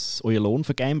ihr euer Lohn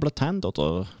vergambelt habt?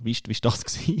 Oder wie war das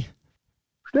gewesen?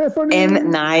 Stefanie!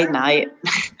 Nein.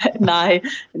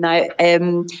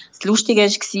 Das Lustige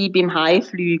war, beim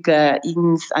Heimfliegen,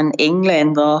 ein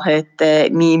Engländer hat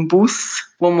mich im Bus,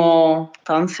 wo wir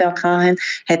Transfer hatten,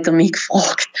 hat er mich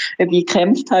gefragt, ob ich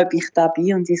gekämpft habe, ob ich da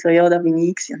bin. Und ich so, ja, da bin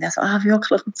ich gewesen. Und er so,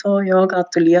 wirklich? Und so, ja,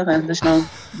 gratuliere. Das war noch eine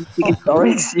wichtige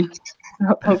Story.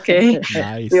 Okay.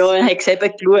 Nice. Ja, er hat es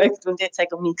eben geschaut und jetzt hat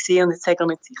er mich gesehen und jetzt hat er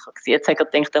nicht sicher gesehen. Jetzt hat er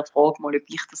gedacht, er fragt mal, ob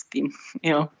ich das bin.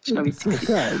 Ja, das ist noch witzig.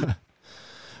 Okay.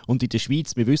 Und in der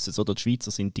Schweiz, wir wissen es, oder? Die Schweizer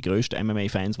sind die grössten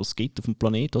MMA-Fans, die es gibt auf dem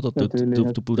Planeten, oder? Du hast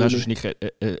wahrscheinlich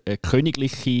eine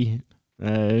königliche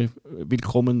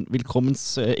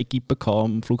Willkommensequipe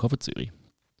am Flughafen Zürich.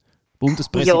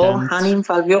 Bundespräsident. Ja, habe ich im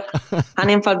Fall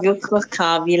wirklich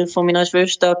gehabt, weil von meiner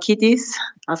Schwester Kiddies,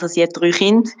 also sie hat 3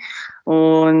 Kinder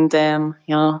und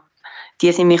ja,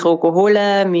 die sind mich auch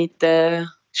geholt mit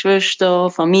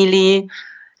Schwester, Familie.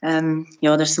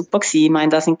 Ja, das war super gewesen. Ich meine,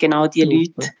 das sind genau die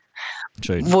Leute,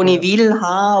 die ich will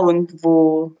haben und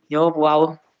wo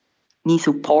auch mich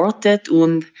supportet,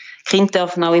 und die Kinder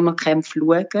dürfen auch immer Kämpfe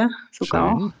schauen,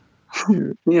 sogar.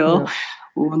 Ja.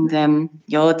 Und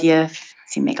ja, die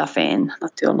sind mega Fan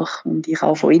natürlich und ich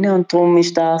auch von ihnen, und darum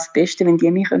ist das Beste, wenn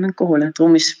die mich holen können.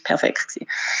 Darum war es perfekt gewesen.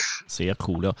 Sehr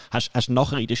cool, ja. Hast du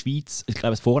nachher in der Schweiz, ich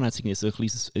glaube, vorhin hat es so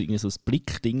ein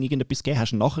Blickding irgendetwas gegeben,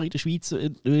 hast du nachher in der Schweiz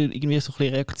irgendwie so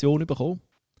eine Reaktion bekommen?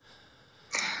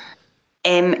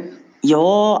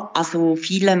 Ja, also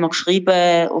viele haben mir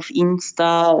geschrieben auf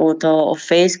Insta oder auf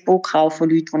Facebook, auch von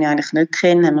Leuten, die ich eigentlich nicht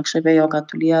kenne, haben mir geschrieben, ja,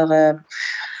 gratuliere,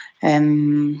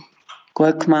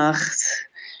 gut gemacht.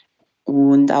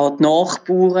 Und auch die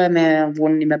Nachbarn, wir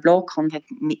wohnen in einem Block und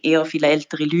haben eher viele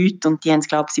ältere Leute und die haben es,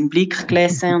 glaube ich, im Blick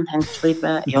gelesen und haben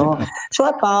geschrieben, ja, schon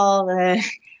ein paar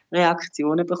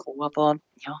Reaktionen bekommen, aber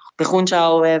ja, bekommst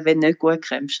auch, wenn du nicht gut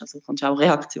kämpfst, also bekommst auch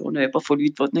Reaktionen über von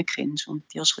Leuten, die du nicht kennst und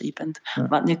dir schreiben,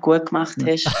 was du nicht gut gemacht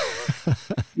hast.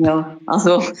 Ja,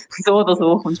 also so oder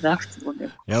so kommst du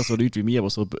Reaktionen. Ja, so Leute wie mir, die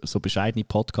so bescheidene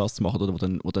Podcasts machen oder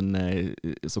die dann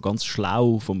so ganz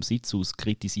schlau vom Sitz aus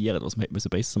kritisieren, was man hätte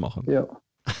besser machen müssen. Ja.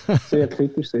 Sehr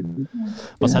kritisch sind.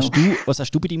 Was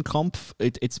hast du bei deinem Kampf,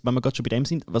 jetzt, wenn wir gerade schon bei dem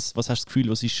sind, was hast du das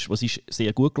Gefühl, was ist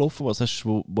sehr gut gelaufen? Wo hast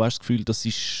du das Gefühl, das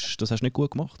hast du nicht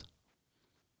gut gemacht?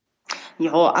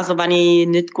 Ja, also wenn ich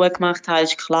nicht gut gemacht habe,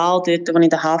 ist klar, dort, als ich in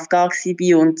der Hafgar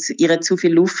war und ihr zu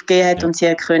viel Luft gegeben hat und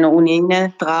sie konnte ohne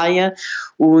ihn drehen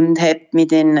und hat mich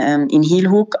dann in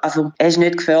Heel-Hook, also er war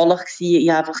nicht gefährlich gewesen, ich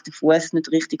konnte einfach den Fuß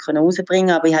nicht richtig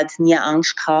rausbringen, aber ich hatte nie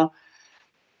Angst gehabt,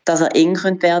 dass er eng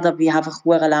werden könnte, aber ich einfach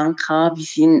sehr lange gehabt, wie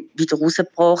ich ihn wieder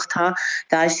rausgebracht habe.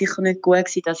 Da war sicher nicht gut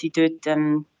gewesen, dass ich dort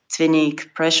zu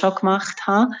wenig Pressure gemacht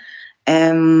habe.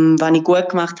 Was ich gut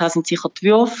gemacht habe, sind sicher die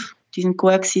Würfe. Die sind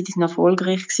gut gewesen, die sind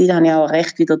erfolgreich gewesen. Da habe ich auch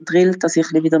recht wieder gedrillt, dass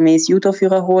ich wieder mehr das Judo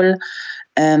führen hole.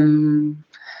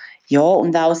 Ja,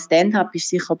 und auch Stand-up war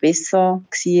sicher besser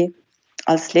gewesen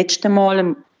als das letzte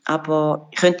Mal. Aber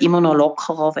ich könnte immer noch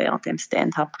lockerer werden, im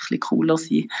Stand-up ein bisschen cooler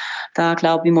sein. Da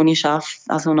glaube ich, muss ich noch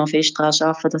fest daran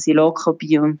arbeiten, dass ich locker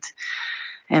bin und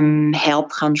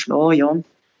hart kann schlagen, ja.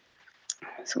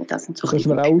 So, das sind so Das ist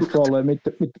mir auch aufgefallen,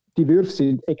 die Würfe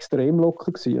sind extrem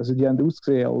locker gewesen. Also die haben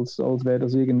ausgesehen, als wäre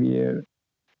das irgendwie, ich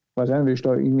weiß nicht, willst du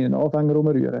da irgendwie einen Anfänger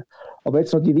rumrühren. Aber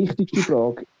jetzt noch die wichtigste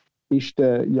Frage, ist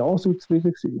der Yasu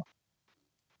zufrieden gewesen?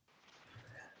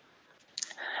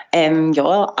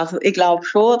 Ja, also ich glaube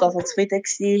schon, dass er zufrieden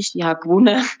war. Ich habe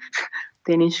gewonnen.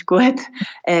 Dann ist gut.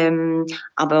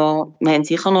 Aber wir haben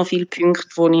sicher noch viele Punkte,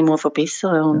 die ich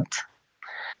verbessern muss. Und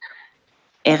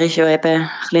er ist ja eben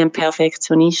ein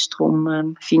Perfektionist,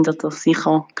 darum findet er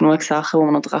sicher genug Sachen, die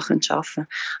man noch daran arbeiten können.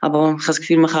 Aber ich habe das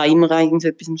Gefühl, man kann immer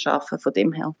irgendetwas arbeiten, von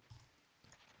dem her.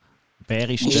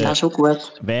 Ist das schon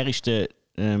gut. Wer ist der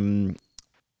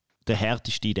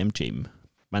härteste in diesem Gym,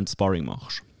 wenn du Sparring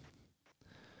machst?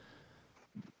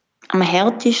 Am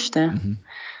härtesten?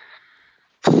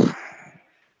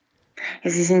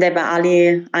 Sie sind eben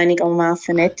alle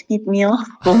einigermaßen nett mit mir.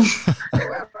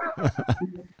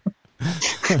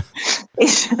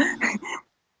 ist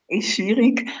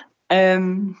schwierig,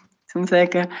 zu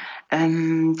sagen.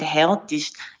 Der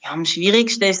härteste. Ja, am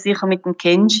schwierigsten ist sicher mit dem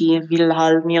Kenji, weil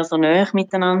halt wir so nahe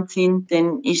miteinander sind,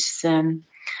 dann ist es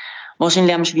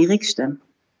wahrscheinlich am schwierigsten.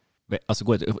 Also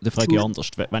gut, dann frage ich anders.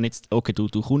 Wenn jetzt, okay, du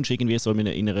kommst irgendwie so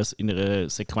in einer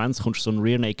Sequenz, kommst so einen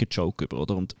Rear Naked Choke über,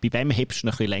 oder? Und bei wem hebst du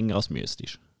noch ein bisschen länger als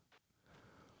müsstest?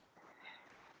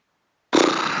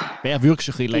 Wer wirkst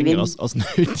du ein bisschen länger als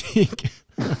nötig?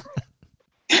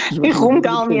 Ich komme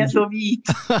gar nicht so weit.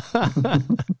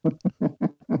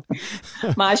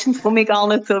 Meistens komme ich gar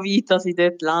nicht so weit, dass ich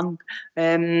dort lande.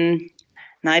 Nein,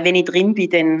 wenn ich drin bin,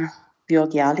 dann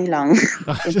würde ich alle lang.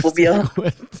 Ich probiere.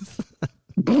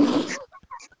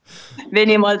 Wenn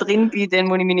ich mal drin bin, dann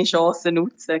muss ich meine Chancen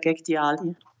nutzen gegen die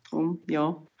alle. Darum,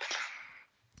 ja.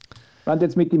 Wenn du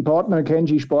jetzt mit deinem Partner eine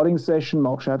Kenji-Sparring-Session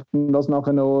machst, hat das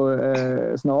nachher noch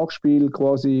ein Nachspiel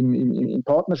quasi im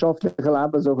partnerschaftlichen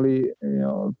Leben? So ein bisschen,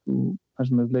 ja, du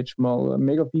hast mir das letzte Mal ein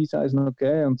mega fies Eis noch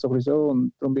gegeben und so ein bisschen so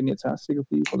und darum bin ich jetzt hässlich auf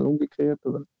dich oder umgekehrt?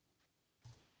 Oder?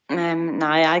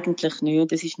 Nein, eigentlich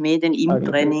nicht. Das ist mehr dann im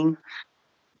Training.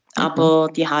 Aber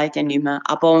die halten nicht mehr.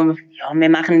 Aber ja, wir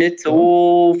machen nicht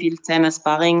so viel zusammen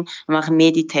Sparring. Wir machen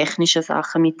mehr die technischen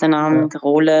Sachen miteinander,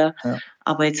 Rollen. Ja.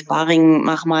 Aber jetzt Sparring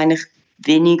machen wir eigentlich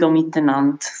weniger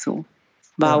miteinander. So.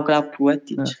 Was auch, glaube ich,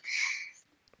 gut ist.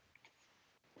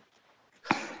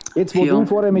 Ja. Jetzt, wo du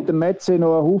vorher mit dem Metze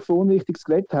noch einen Haufen Unwichtiges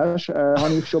geredet hast,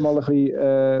 habe ich schon mal ein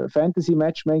bisschen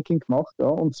Fantasy-Matchmaking gemacht. Ja.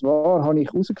 Und zwar habe ich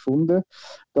herausgefunden,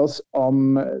 dass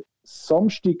am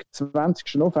Samstag,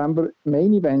 20. November,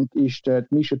 Main Event ist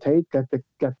Miesha Tate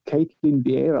gegen Caitlin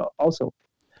Vieira. Also,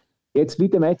 jetzt, wie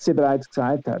der Metze bereits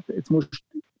gesagt hat, jetzt musst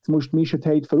du Miesha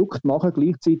Tate verrückt machen,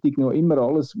 gleichzeitig noch immer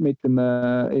alles mit dem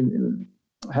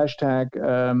Hashtag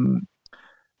Dana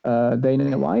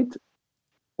White.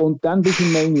 Und dann bist du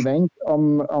im Main Event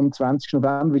am 20.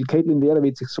 November, weil Caitlin Vieira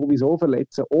wird sich sowieso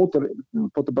verletzen oder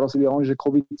von der brasilianischen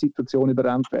Covid-Situation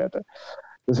überrannt werden.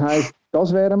 Das heisst,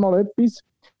 das wäre mal etwas.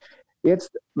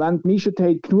 Jetzt, wenn du Miesha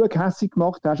Tate genug hässig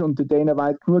gemacht hast und Dana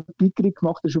White genug pickerig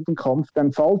gemacht hast auf den Kampf,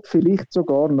 dann fällt vielleicht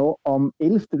sogar noch am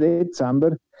 11.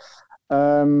 Dezember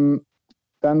dann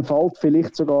fällt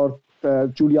vielleicht sogar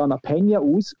Juliana Peña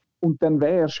aus und dann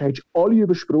hättest du alle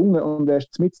übersprungen und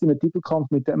wärst mitten im Titelkampf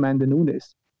mit Amanda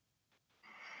Nunes.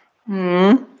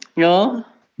 Ja.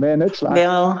 Wäre nicht schlecht.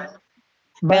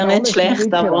 Wäre nicht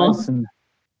schlecht, aber sind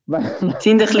ein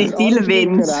bisschen viele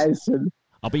Wins.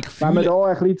 Aber wenn wir da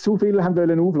ein bisschen zu viel haben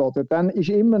wollen aufladen, dann ist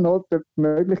immer noch die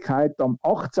Möglichkeit am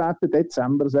 18.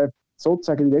 Dezember,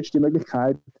 sozusagen die letzte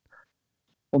Möglichkeit,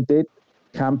 und dort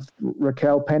kämpft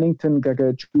Raquel Pennington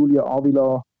gegen Julia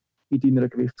Avila in deiner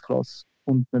Gewichtsklasse.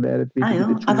 Und wir wären wieder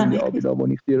mit Julia Avila,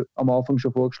 die ich dir am Anfang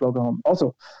schon vorgeschlagen habe.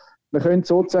 Also, wir können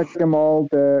sozusagen mal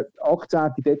den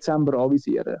 18. Dezember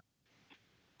anvisieren.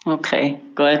 Okay,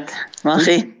 gut. Mach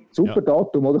ich. Super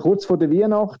Datum, oder? Kurz vor der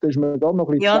Weihnacht, da ist mir gerade noch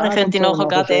ein bisschen ja, dann könnt ihr nachher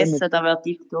gerade essen, da wäre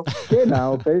TikTok.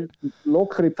 Genau,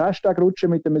 locker in die Festtage rutschen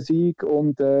mit dem Sieg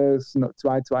und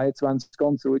 2022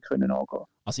 ganz ruhig können angehen.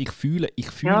 Also ich fühle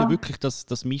wirklich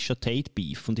das Miesha Tate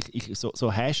Beef und ich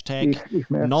so Hashtag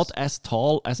not as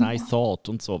tall as I thought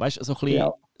und so, weißt du,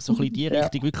 so ein bisschen die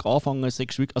Richtung wirklich anfangen, also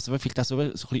vielleicht auch so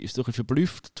ein bisschen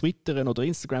verblüfft twittern oder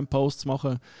Instagram-Posts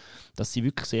machen, dass sie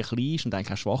wirklich sehr klein ist und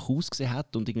eigentlich auch schwach ausgesehen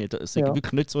hat und irgendwie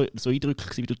wirklich nicht so eindrücklich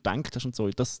gewesen, wie du gedacht hast und so.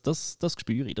 Das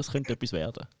spüre ich, das könnte etwas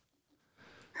werden.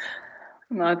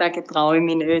 Nein, da getraue ich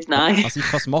mich nicht, nein. Also ich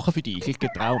kann es machen für dich, ich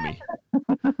getraue mich.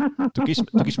 Du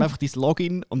gibst mir einfach dein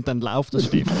Login und dann läuft das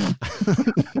Stift.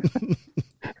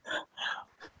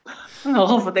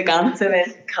 Nachher von der ganzen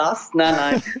Welt. Krass,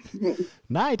 nein.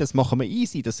 Nein, das machen wir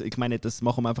easy. Ich meine, das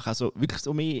machen wir einfach auch so, wirklich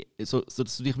so mehr, so,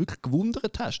 dass du dich wirklich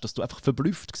gewundert hast, dass du einfach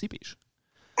verblüfft bist.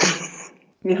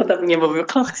 Ja, da bin ich aber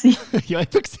wirklich gewesen. Ja,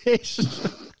 eben siehst du.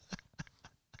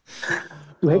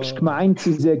 Du hättest gemeint,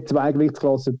 sie sind 2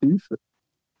 Gewichtsklassen tiefer.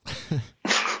 Du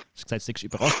hast gesagt, du bist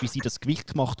überrascht, wie sie das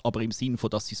Gewicht macht, aber im Sinne von,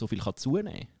 dass sie so viel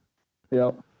zunehmen kann.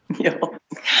 Ja. Ja.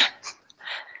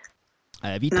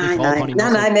 Weitere Frage habe ich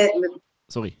noch. Nein.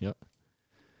 Sorry, ja.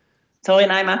 Sorry,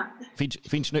 nein, Mann.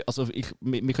 Findest du nicht, also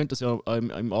wir können das ja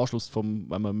im Anschluss, wenn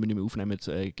wir nicht mehr aufnehmen,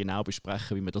 genau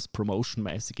besprechen, wie wir das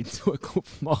promotionmäßig in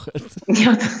Zukunft machen.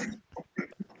 Ja.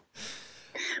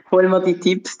 Holen wir die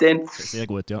Tipps dann. Sehr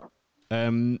gut, ja.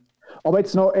 Aber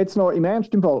jetzt noch im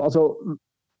Ernst im Fall, also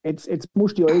jetzt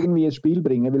musst du ja irgendwie ein Spiel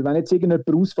bringen, weil wenn jetzt irgendjemand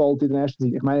ausfällt in der ersten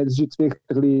Zeit, ich meine, das ist jetzt wirklich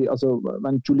ein bisschen, also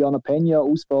wenn Juliana Peña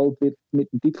ausfällt, wird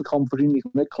mit dem Titelkampf wahrscheinlich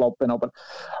nicht klappen, aber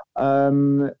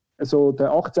also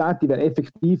der 18. wäre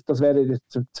effektiv, das wären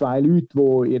jetzt 2 Leute,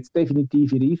 die jetzt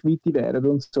definitiv in Reichweite wären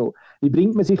und so. Wie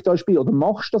bringt man sich da ins Spiel? Oder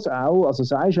machst du das auch? Also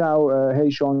sagst du auch,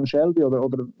 hey Sean Shelby oder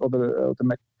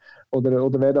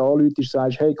wer da anruft,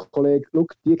 sagst, hey Kollege, schau,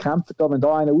 die kämpfen da, wenn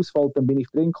da einer ausfällt, dann bin ich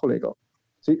drin, Kollege.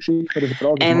 Schick mir den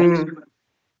Vertrag.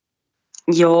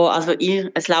 Ja, also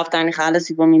es läuft eigentlich alles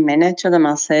über meinen Manager, den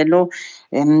Marcelo.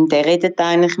 Der redet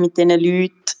eigentlich mit diesen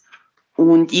Leuten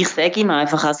und ich sage ihm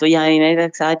einfach, also ich habe ihm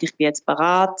nicht gesagt, ich bin jetzt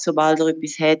bereit, sobald er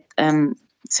etwas hat,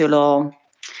 soll er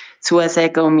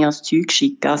zusagen und mir das Zeug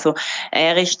schicken. Also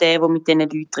er ist der mit diesen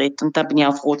Leuten redet und da bin ich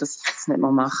auch froh, dass ich das nicht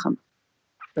mehr mache.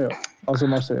 Ja, also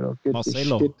Marcelo.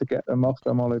 Mach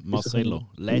da mal etwas. Marcelo,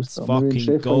 let's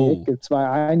fucking go.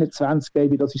 2021,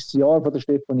 Baby, das ist das Jahr von der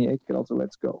Stefanie Egger, also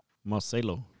let's go.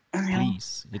 Marcelo,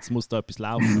 please, jetzt muss da etwas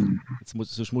laufen.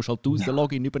 Sonst musst du halt den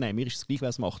Login übernehmen. Mir ist es gleich, wer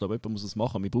es macht, aber jemand muss es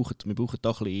machen. Wir brauchen da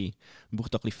ein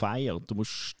bisschen Feier. Du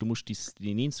musst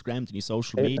dein Instagram, deine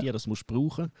Social Media, das musst du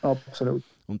brauchen. Absolut.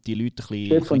 Und die Leute ein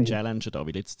bisschen challengen da,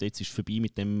 weil jetzt ist es vorbei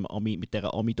mit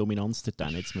dieser Ami-Dominanz dort.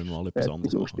 Jetzt müssen wir mal etwas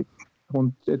anderes machen.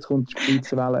 Und jetzt kommt die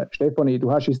Schweizer Welle. Stefanie, du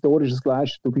hast Historisches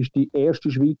geleistet. Du bist die erste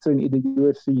Schweizerin in der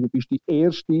UFC. Du bist die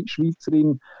erste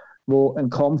Schweizerin, die einen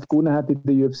Kampf gewonnen hat in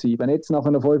der UFC. Wenn jetzt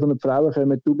nachher noch 500 Frauen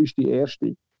kommen, du bist die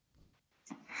erste.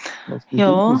 Wie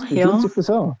fühlt sich das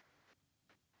an?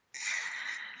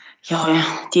 Ja,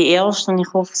 die ersten.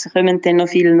 Ich hoffe, es kommen dann noch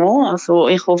viel noch. Also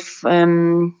ich hoffe,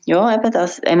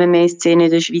 dass die MMA-Szene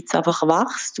in der Schweiz einfach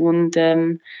wächst und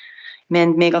wir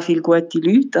haben mega viele gute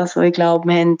Leute. Also ich glaube,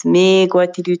 wir haben mehr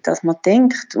gute Leute, als man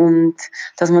denkt und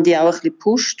dass man die auch ein bisschen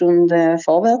pusht und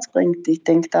vorwärts bringt. Ich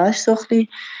denke, das ist so ein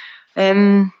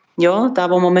bisschen das,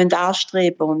 was wir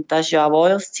anstreben müssen. Und das ist ja auch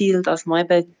euer Ziel, dass man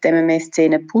eben die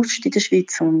MMA-Szene pusht in der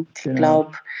Schweiz. Und ich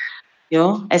glaube,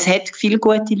 es hat viele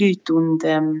gute Leute und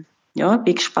ich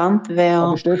bin gespannt,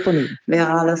 wer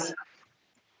alles...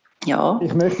 Ja.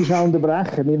 Ich möchte schnell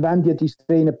unterbrechen. Wir wollen ja die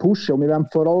Szene pushen und wir wollen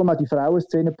vor allem auch die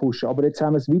Frauenszene pushen. Aber jetzt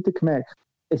haben wir es wieder gemerkt.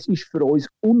 Es ist für uns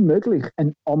unmöglich,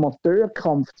 einen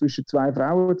Amateurkampf zwischen 2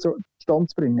 Frauen zustande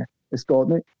zu bringen. Es geht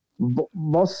nicht.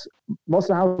 Was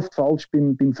läuft falsch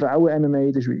beim Frauen-MMA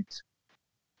in der Schweiz?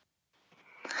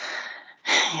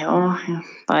 Ja,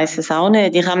 ich weiss es auch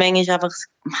nicht. Ich habe manchmal einfach,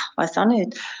 weiss auch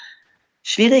nicht.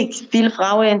 Schwierig. Viele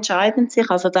Frauen entscheiden sich.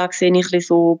 Also da sehe ich ein bisschen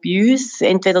so bei uns.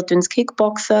 Entweder tun sie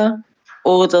Kickboxen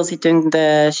oder sie tun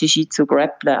Jiu-Jitsu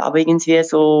grappeln. Aber irgendwie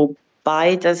so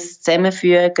beides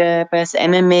zusammenfügen, das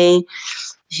MMA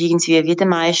ist irgendwie wie den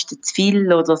meisten zu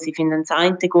viel oder sie finden das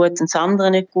eine gut und das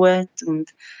andere nicht gut. Und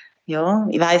ja,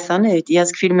 ich weiss auch nicht. Ich habe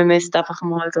das Gefühl, wir müssen einfach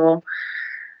mal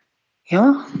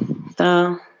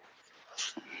da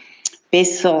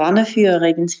besser anführen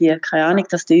irgendwie. Keine Ahnung,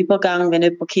 dass der Übergang, wenn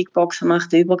jemand Kickboxen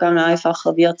macht, der Übergang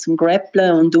einfacher wird zum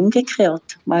Grappeln und umgekehrt.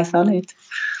 Ich weiss auch nicht.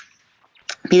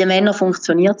 Bei den Männern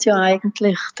funktioniert es ja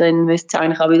eigentlich. Dann müsste es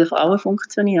eigentlich auch bei den Frauen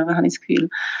funktionieren, habe ich das Gefühl.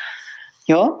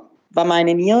 Ja, was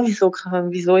meinen ihr?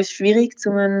 Wieso ist es schwierig,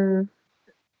 einen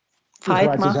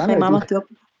Fight zu machen im Amateur?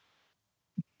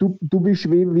 Du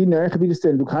bist wie näher bei der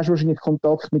Szene. Du hast wahrscheinlich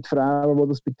Kontakt mit Frauen, die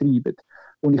das betreiben.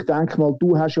 Und ich denke mal,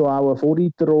 du hast ja auch eine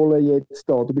Vorreiterrolle jetzt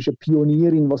da. Du bist eine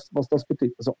Pionierin, was das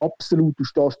betrifft. Also absolut, du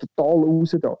stehst total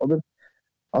raus da, oder?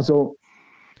 Also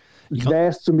wäre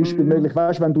es zum Beispiel möglich,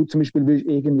 weißt du, wenn du zum Beispiel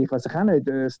irgendwie, ich weiß auch nicht,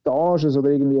 Stages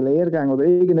oder irgendwie Lehrgänge oder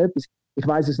irgendetwas, ich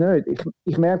weiß es nicht.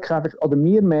 Ich merke einfach, oder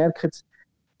wir merken es,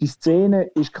 die Szene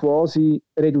ist quasi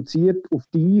reduziert auf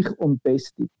dich und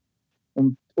Beste.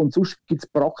 Und sonst gibt es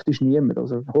praktisch niemanden.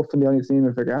 Also hoffentlich habe ich jetzt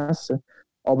niemanden vergessen.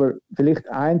 Aber vielleicht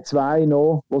 1, 2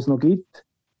 noch, was es noch gibt.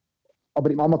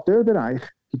 Aber im Amateurbereich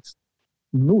gibt es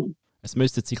 0. Es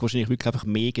müsste sich wahrscheinlich wirklich einfach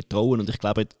mehr getrauen. Und ich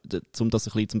glaube, um das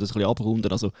ein bisschen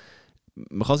abrunden, also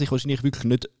man kann sich wahrscheinlich wirklich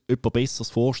nicht jemand Besseres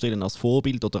vorstellen als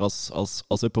Vorbild oder als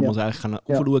jemand, der eigentlich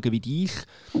aufschauen kann wie dich,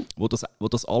 wo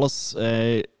das alles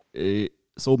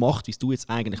so macht, wie es du jetzt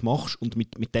eigentlich machst. Und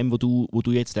mit dem, was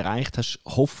du jetzt erreicht hast,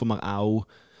 hoffen wir auch,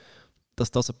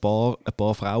 dass das ein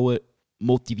paar Frauen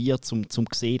motiviert, um zu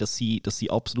sehen, dass sie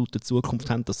absolute Zukunft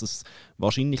haben, dass es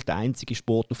wahrscheinlich der einzige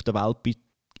Sport auf der Welt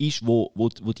ist, wo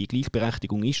die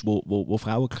Gleichberechtigung ist, wo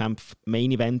Frauenkämpfe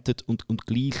main eventet und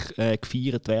gleich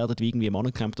gefeiert werden wie irgendwie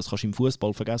Mannenkämpfe. Das kannst du im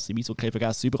Fußball vergessen, im Eishockey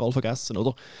vergessen, überall vergessen,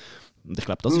 oder? Und ich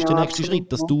glaube, das ist der nächste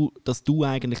Schritt, dass du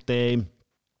eigentlich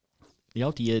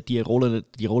die Rolle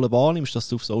wahrnimmst, dass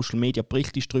du auf Social Media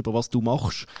berichtest darüber, was du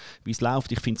machst, wie es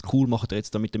läuft. Ich finde es cool, macht ihr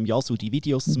jetzt da mit dem Yasu die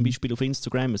Videos zum Beispiel auf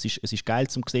Instagram. Es ist geil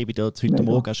zum sehen, wie du heute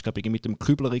Morgen hast, glaube ich, mit dem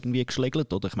Kübler irgendwie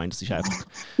geschlägelt, oder? Ich meine, das ist einfach,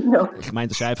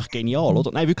 das ist einfach genial,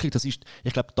 oder? Nein, wirklich,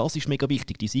 ich glaube, das ist mega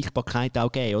wichtig, die Sichtbarkeit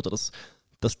auch geben, oder? Dass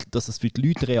es für die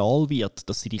Leute real wird,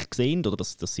 dass sie dich sehen oder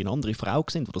dass sie eine andere Frau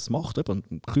sehen, die das macht, oder? Und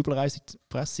einen Kübler in die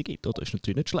Fresse gibt, oder? Das ist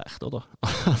natürlich nicht schlecht, oder?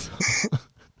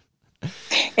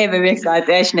 Eben, wie gesagt,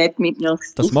 er ist nicht mit mir.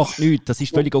 Das macht nichts, das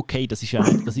ist völlig okay, das ist ja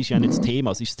nicht das Thema.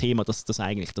 Es ist das Thema,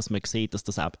 dass man sieht, dass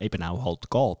das eben auch halt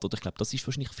geht. Oder? Ich glaube, das ist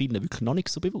wahrscheinlich vielen wirklich noch nicht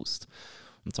so bewusst.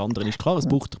 Und das andere ist klar, es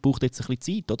braucht jetzt ein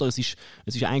bisschen Zeit. Oder? Es ist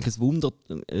eigentlich ein Wunder,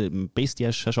 Bestie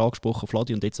hast du angesprochen,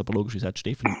 Vladi, und jetzt aber logisch hat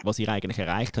Stefan, was ihr eigentlich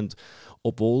erreicht habt,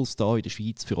 obwohl es da in der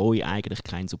Schweiz für euch eigentlich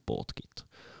keinen Support gibt.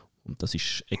 Und das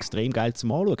ist extrem geil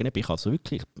zum Anschauen. Ich habe also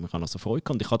wirklich, man kann also Freude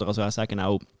haben. Und ich kann dir also auch sagen,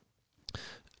 auch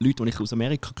Leute, die ich aus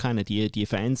Amerika kenne, die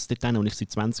Fans dort, und ich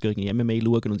seit 20 Jahren in MMA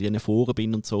schaue und in diesen Foren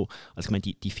bin und so, also ich meine,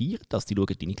 die feiern das, die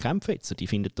schauen deine Kämpfe jetzt, die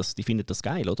finden das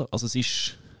geil, oder? Also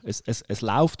es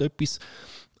läuft etwas,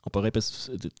 aber eben,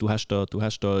 du hast da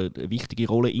eine wichtige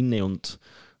Rolle inne und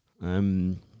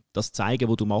das Zeigen,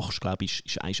 was du machst, glaube ich,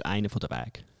 ist einer der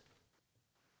Wege.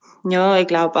 Ja, ich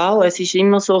glaube auch. Es ist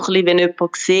immer so ein bisschen, wenn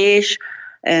jemand siehst,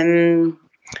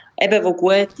 eben, wo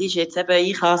gut ist, jetzt eben,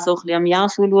 ich kann so ein bisschen am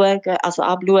Yasu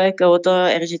abschauen,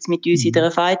 oder? Er war jetzt mit uns in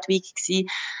der Fight Week gewesen.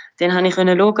 Dann habe ich schauen,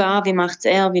 wie macht es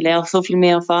er, weil er so viel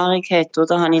mehr Erfahrung hat,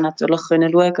 oder? Habe ich natürlich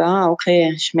schauen, okay,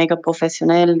 er ist mega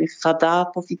professionell, ich kann da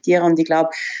profitieren, und ich glaube,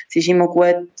 es ist immer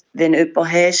gut, wenn du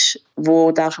jemanden hast,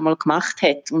 der das schon mal gemacht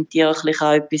hat und dir ein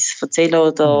bisschen etwas erzählen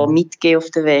oder mitgeben auf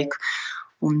den Weg.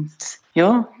 Und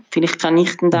ja, vielleicht kann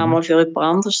ich dann da mal für jemand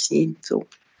anderes sein, so.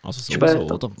 Also sowieso,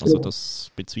 oder? Also das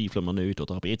bezweifeln wir nicht,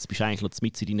 oder? Aber jetzt bist du eigentlich noch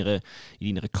mit in deiner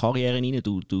Karriere rein.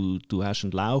 Du hast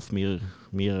einen Lauf. Wir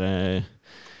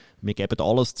geben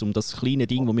alles, um das kleine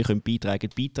Ding, das wir beitragen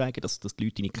können, dass die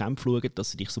Leute deine Kämpfe schauen, dass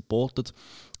sie dich supporten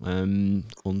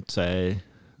und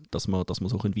dass wir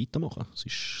so weitermachen können. Es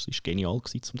war genial, um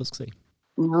das zu sehen.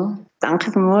 Ja,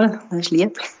 danke vielmals. Das ist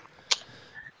lieb.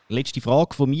 Letzte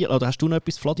Frage von mir. Oder hast du noch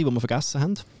etwas, Vladi, was wir vergessen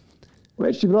haben?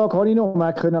 Letzte Frage habe ich noch.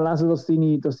 Man konnte lesen,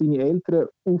 dass deine Eltern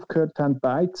aufgehört haben zu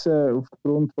beizen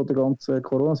aufgrund von der ganzen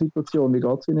Corona-Situation. Wie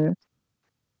geht es ihnen?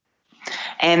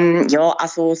 Ja,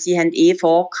 also sie haben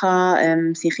vor,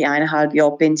 sich in 1,5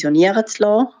 Jahren pensionieren zu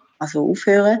lassen, also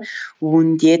aufhören.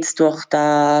 Und jetzt durch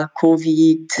das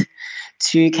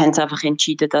Covid-Zeug haben sie einfach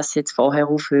entschieden, dass sie jetzt vorher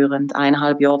aufhören,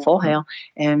 1,5 Jahre vorher.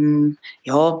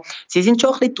 Ja, sie sind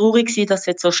schon ein bisschen traurig gewesen, dass es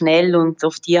jetzt so schnell und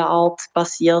auf diese Art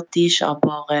passiert ist,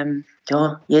 aber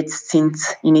ja, jetzt sind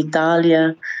sie in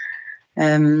Italien.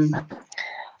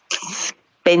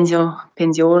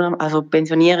 Pensionierung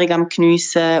am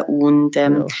geniessen und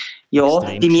ja,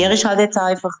 bei mir ist halt jetzt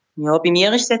einfach, bei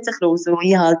mir ist es jetzt ein bisschen so,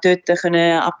 ich halt dort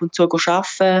ab und zu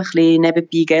arbeiten, ein bisschen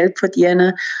nebenbei Geld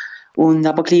verdienen und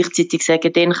aber gleichzeitig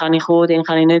sagen, den kann ich kommen, den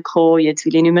kann ich nicht kommen, jetzt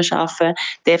will ich nicht mehr arbeiten.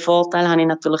 Den Vorteil habe ich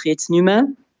natürlich jetzt nicht mehr.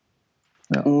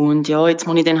 Ja. Und ja, jetzt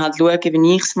muss ich dann halt schauen,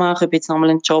 wie ich es mache, ob ich jetzt nochmal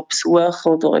einen Job suche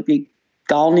oder ob ich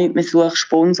gar nichts mehr suche,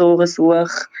 Sponsoren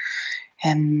suche.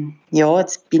 Ja,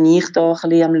 jetzt bin ich da ein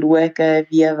bisschen am schauen,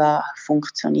 wie was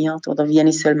funktioniert oder wie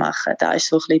ich es machen soll. Das ist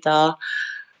so ein bisschen da,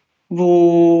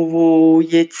 wo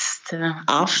jetzt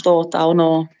ansteht, auch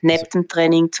noch neben dem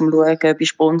Training, zum schauen, ob ich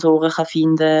Sponsoren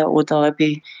finden kann oder ob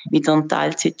ich wieder einen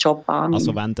Teilzeitjob annehme.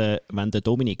 Also wenn der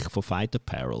Dominik von Fight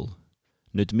Apparel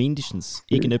nicht mindestens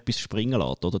irgendetwas springen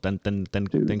lässt, oder, dann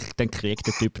kriegt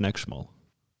der Typ nächstes Mal.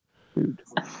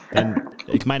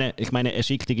 Ich meine, er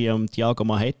schickt dir am Thiago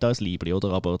Marreta ein Liebli,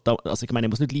 oder? Aber also ich meine, er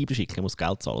muss nicht Liebli schicken, er muss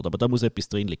Geld zahlen, aber da muss etwas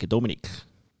drin liegen. Dominik,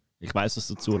 ich weiss, dass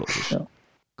du zuhörst. Ja.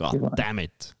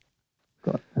 Goddammit.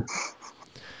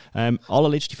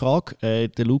 Allerletzte Frage.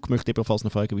 Der Luke möchte ebenfalls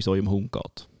noch fragen, wie es eurem Hund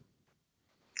geht.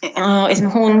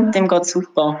 Unserem Hund, dem geht es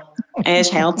super. Er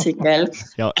ist herzig, gell?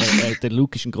 Ja, der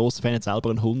Luke ist ein grosser Fan, hat selber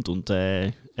einen Hund und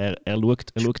er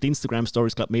schaut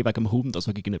Instagram-Stories, glaube ich, mehr wegen dem Hund als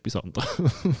wegen etwas anderem.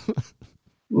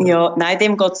 Ja, nein,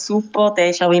 dem geht es super. Der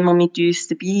ist auch immer mit uns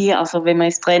dabei. Also wenn wir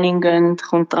ins Training gehen,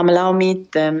 kommt er einmal auch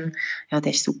mit. Ja,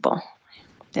 der ist super.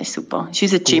 Der ist super. Das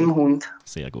ist unser Gymhund,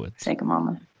 Sehr gut. sagen wir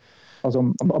mal. Also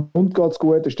am Hund geht es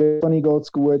gut, der Stefanie geht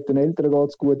es gut, den Eltern geht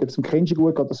es gut, ob es dem Kindchen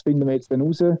gut geht, das finden wir jetzt dann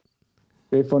raus.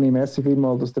 Stefanie, merci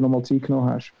vielmals, dass du nochmal Zeit genommen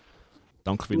hast.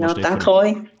 Danke vielmals, Ja, Stefanie. danke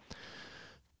euch.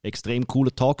 Extrem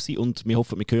cooler Tag gewesen und wir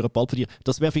hoffen, wir hören bald von dir.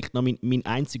 Das wäre vielleicht noch mein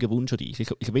einziger Wunsch an dich.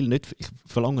 Ich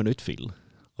verlange nicht viel.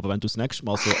 Aber wenn du das nächste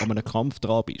Mal so an einem Kampf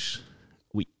dran bist,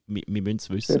 wir müssen es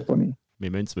wissen. Stefanie. Wir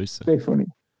müssen es wissen. Stefanie.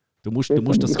 Du musst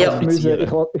das Ich kommunizieren.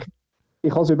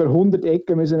 Ich habe es über 100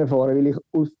 Ecken müssen erfahren, weil ich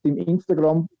auf deinem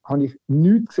Instagram habe ich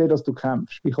nichts gesehen, dass du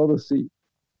kämpfst. Wie kann das sein?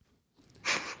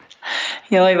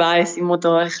 Ja, ich weiss, ich muss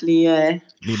da ein bisschen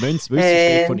Wir müssen es wissen,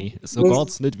 Stefanie. So geht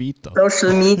es nicht weiter.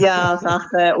 Social Media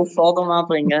Sachen auf Vordermann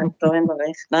bringen. Da haben wir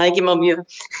recht. Nein, ich gebe mir Mühe.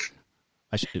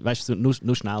 Weißt du,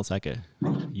 nur schnell sagen,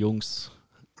 Jungs,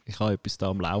 ich habe etwas da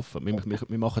am Laufen.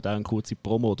 Wir machen auch eine kurze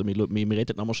Promo oder wir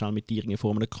reden nochmal schnell mit dir vor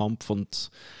einem Kampf.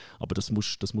 Aber das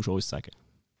musst du uns sagen.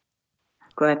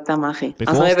 Gut, das mache ich.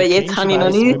 Bevor also eben jetzt habe ich noch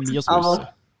nichts,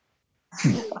 aber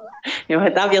wissen. ja,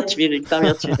 das wird schwierig, aber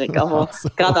Also.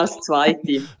 gerade als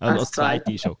Zweite. Als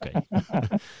Zweite ist okay.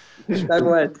 Ist auch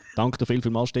gut. Danke dir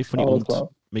vielmals, Stefanie, Alles und klar.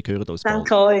 wir hören uns Danke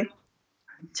bald. euch.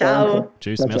 Ciao. Danke.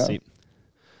 Tschüss, Ciao, merci.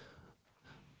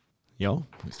 Ja,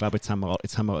 ich glaube, jetzt haben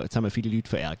wir viele Leute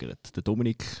verärgert. Der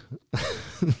Dominik,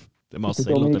 der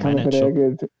Marcelo, der Manager,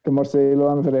 der Marcelo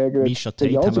haben wir verärgert. Mischa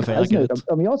Tate haben wir verärgert.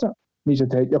 Mischa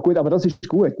Tate, ja gut, aber das ist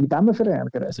gut, mit dem wir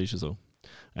verärgern. Das ist ja so.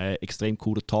 Extrem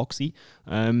cooler Tag gewesen.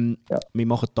 Ja. Wir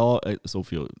machen da so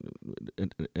für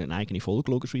eine eigene Folge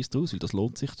logischerweise draus, weil das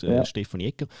lohnt sich, Ja. Stefanie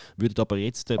Ecker. Würdet aber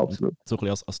jetzt so ein bisschen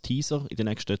als Teaser in den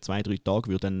nächsten 2-3 Tagen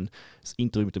würde dann das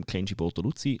Interview mit dem Kenji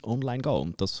Bortoluzzi online gehen.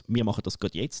 Und wir machen das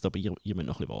gerade jetzt, aber ihr müsst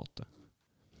noch ein bisschen warten.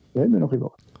 Ja, wir noch ein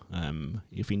bisschen.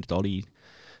 Ihr findet alle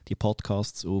die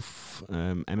Podcasts auf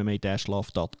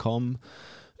mma-love.com,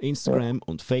 Instagram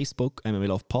und Facebook, MMA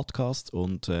Love Podcast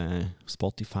und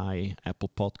Spotify, Apple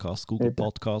Podcasts, Google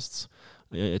Podcasts.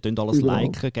 Ihr könnt alles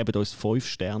liken, gebt uns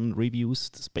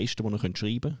 5-Sterne-Reviews, das Beste, was ihr könnt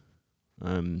schreiben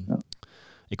könnt.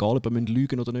 Egal, ob ihr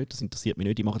lügen oder nicht, das interessiert mich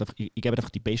nicht. Ich gebe einfach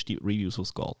die besten Reviews, was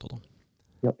es geht. Oder?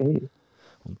 Ja,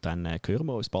 Und dann hören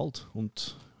wir uns bald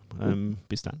und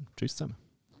bis dann. Tschüss zusammen.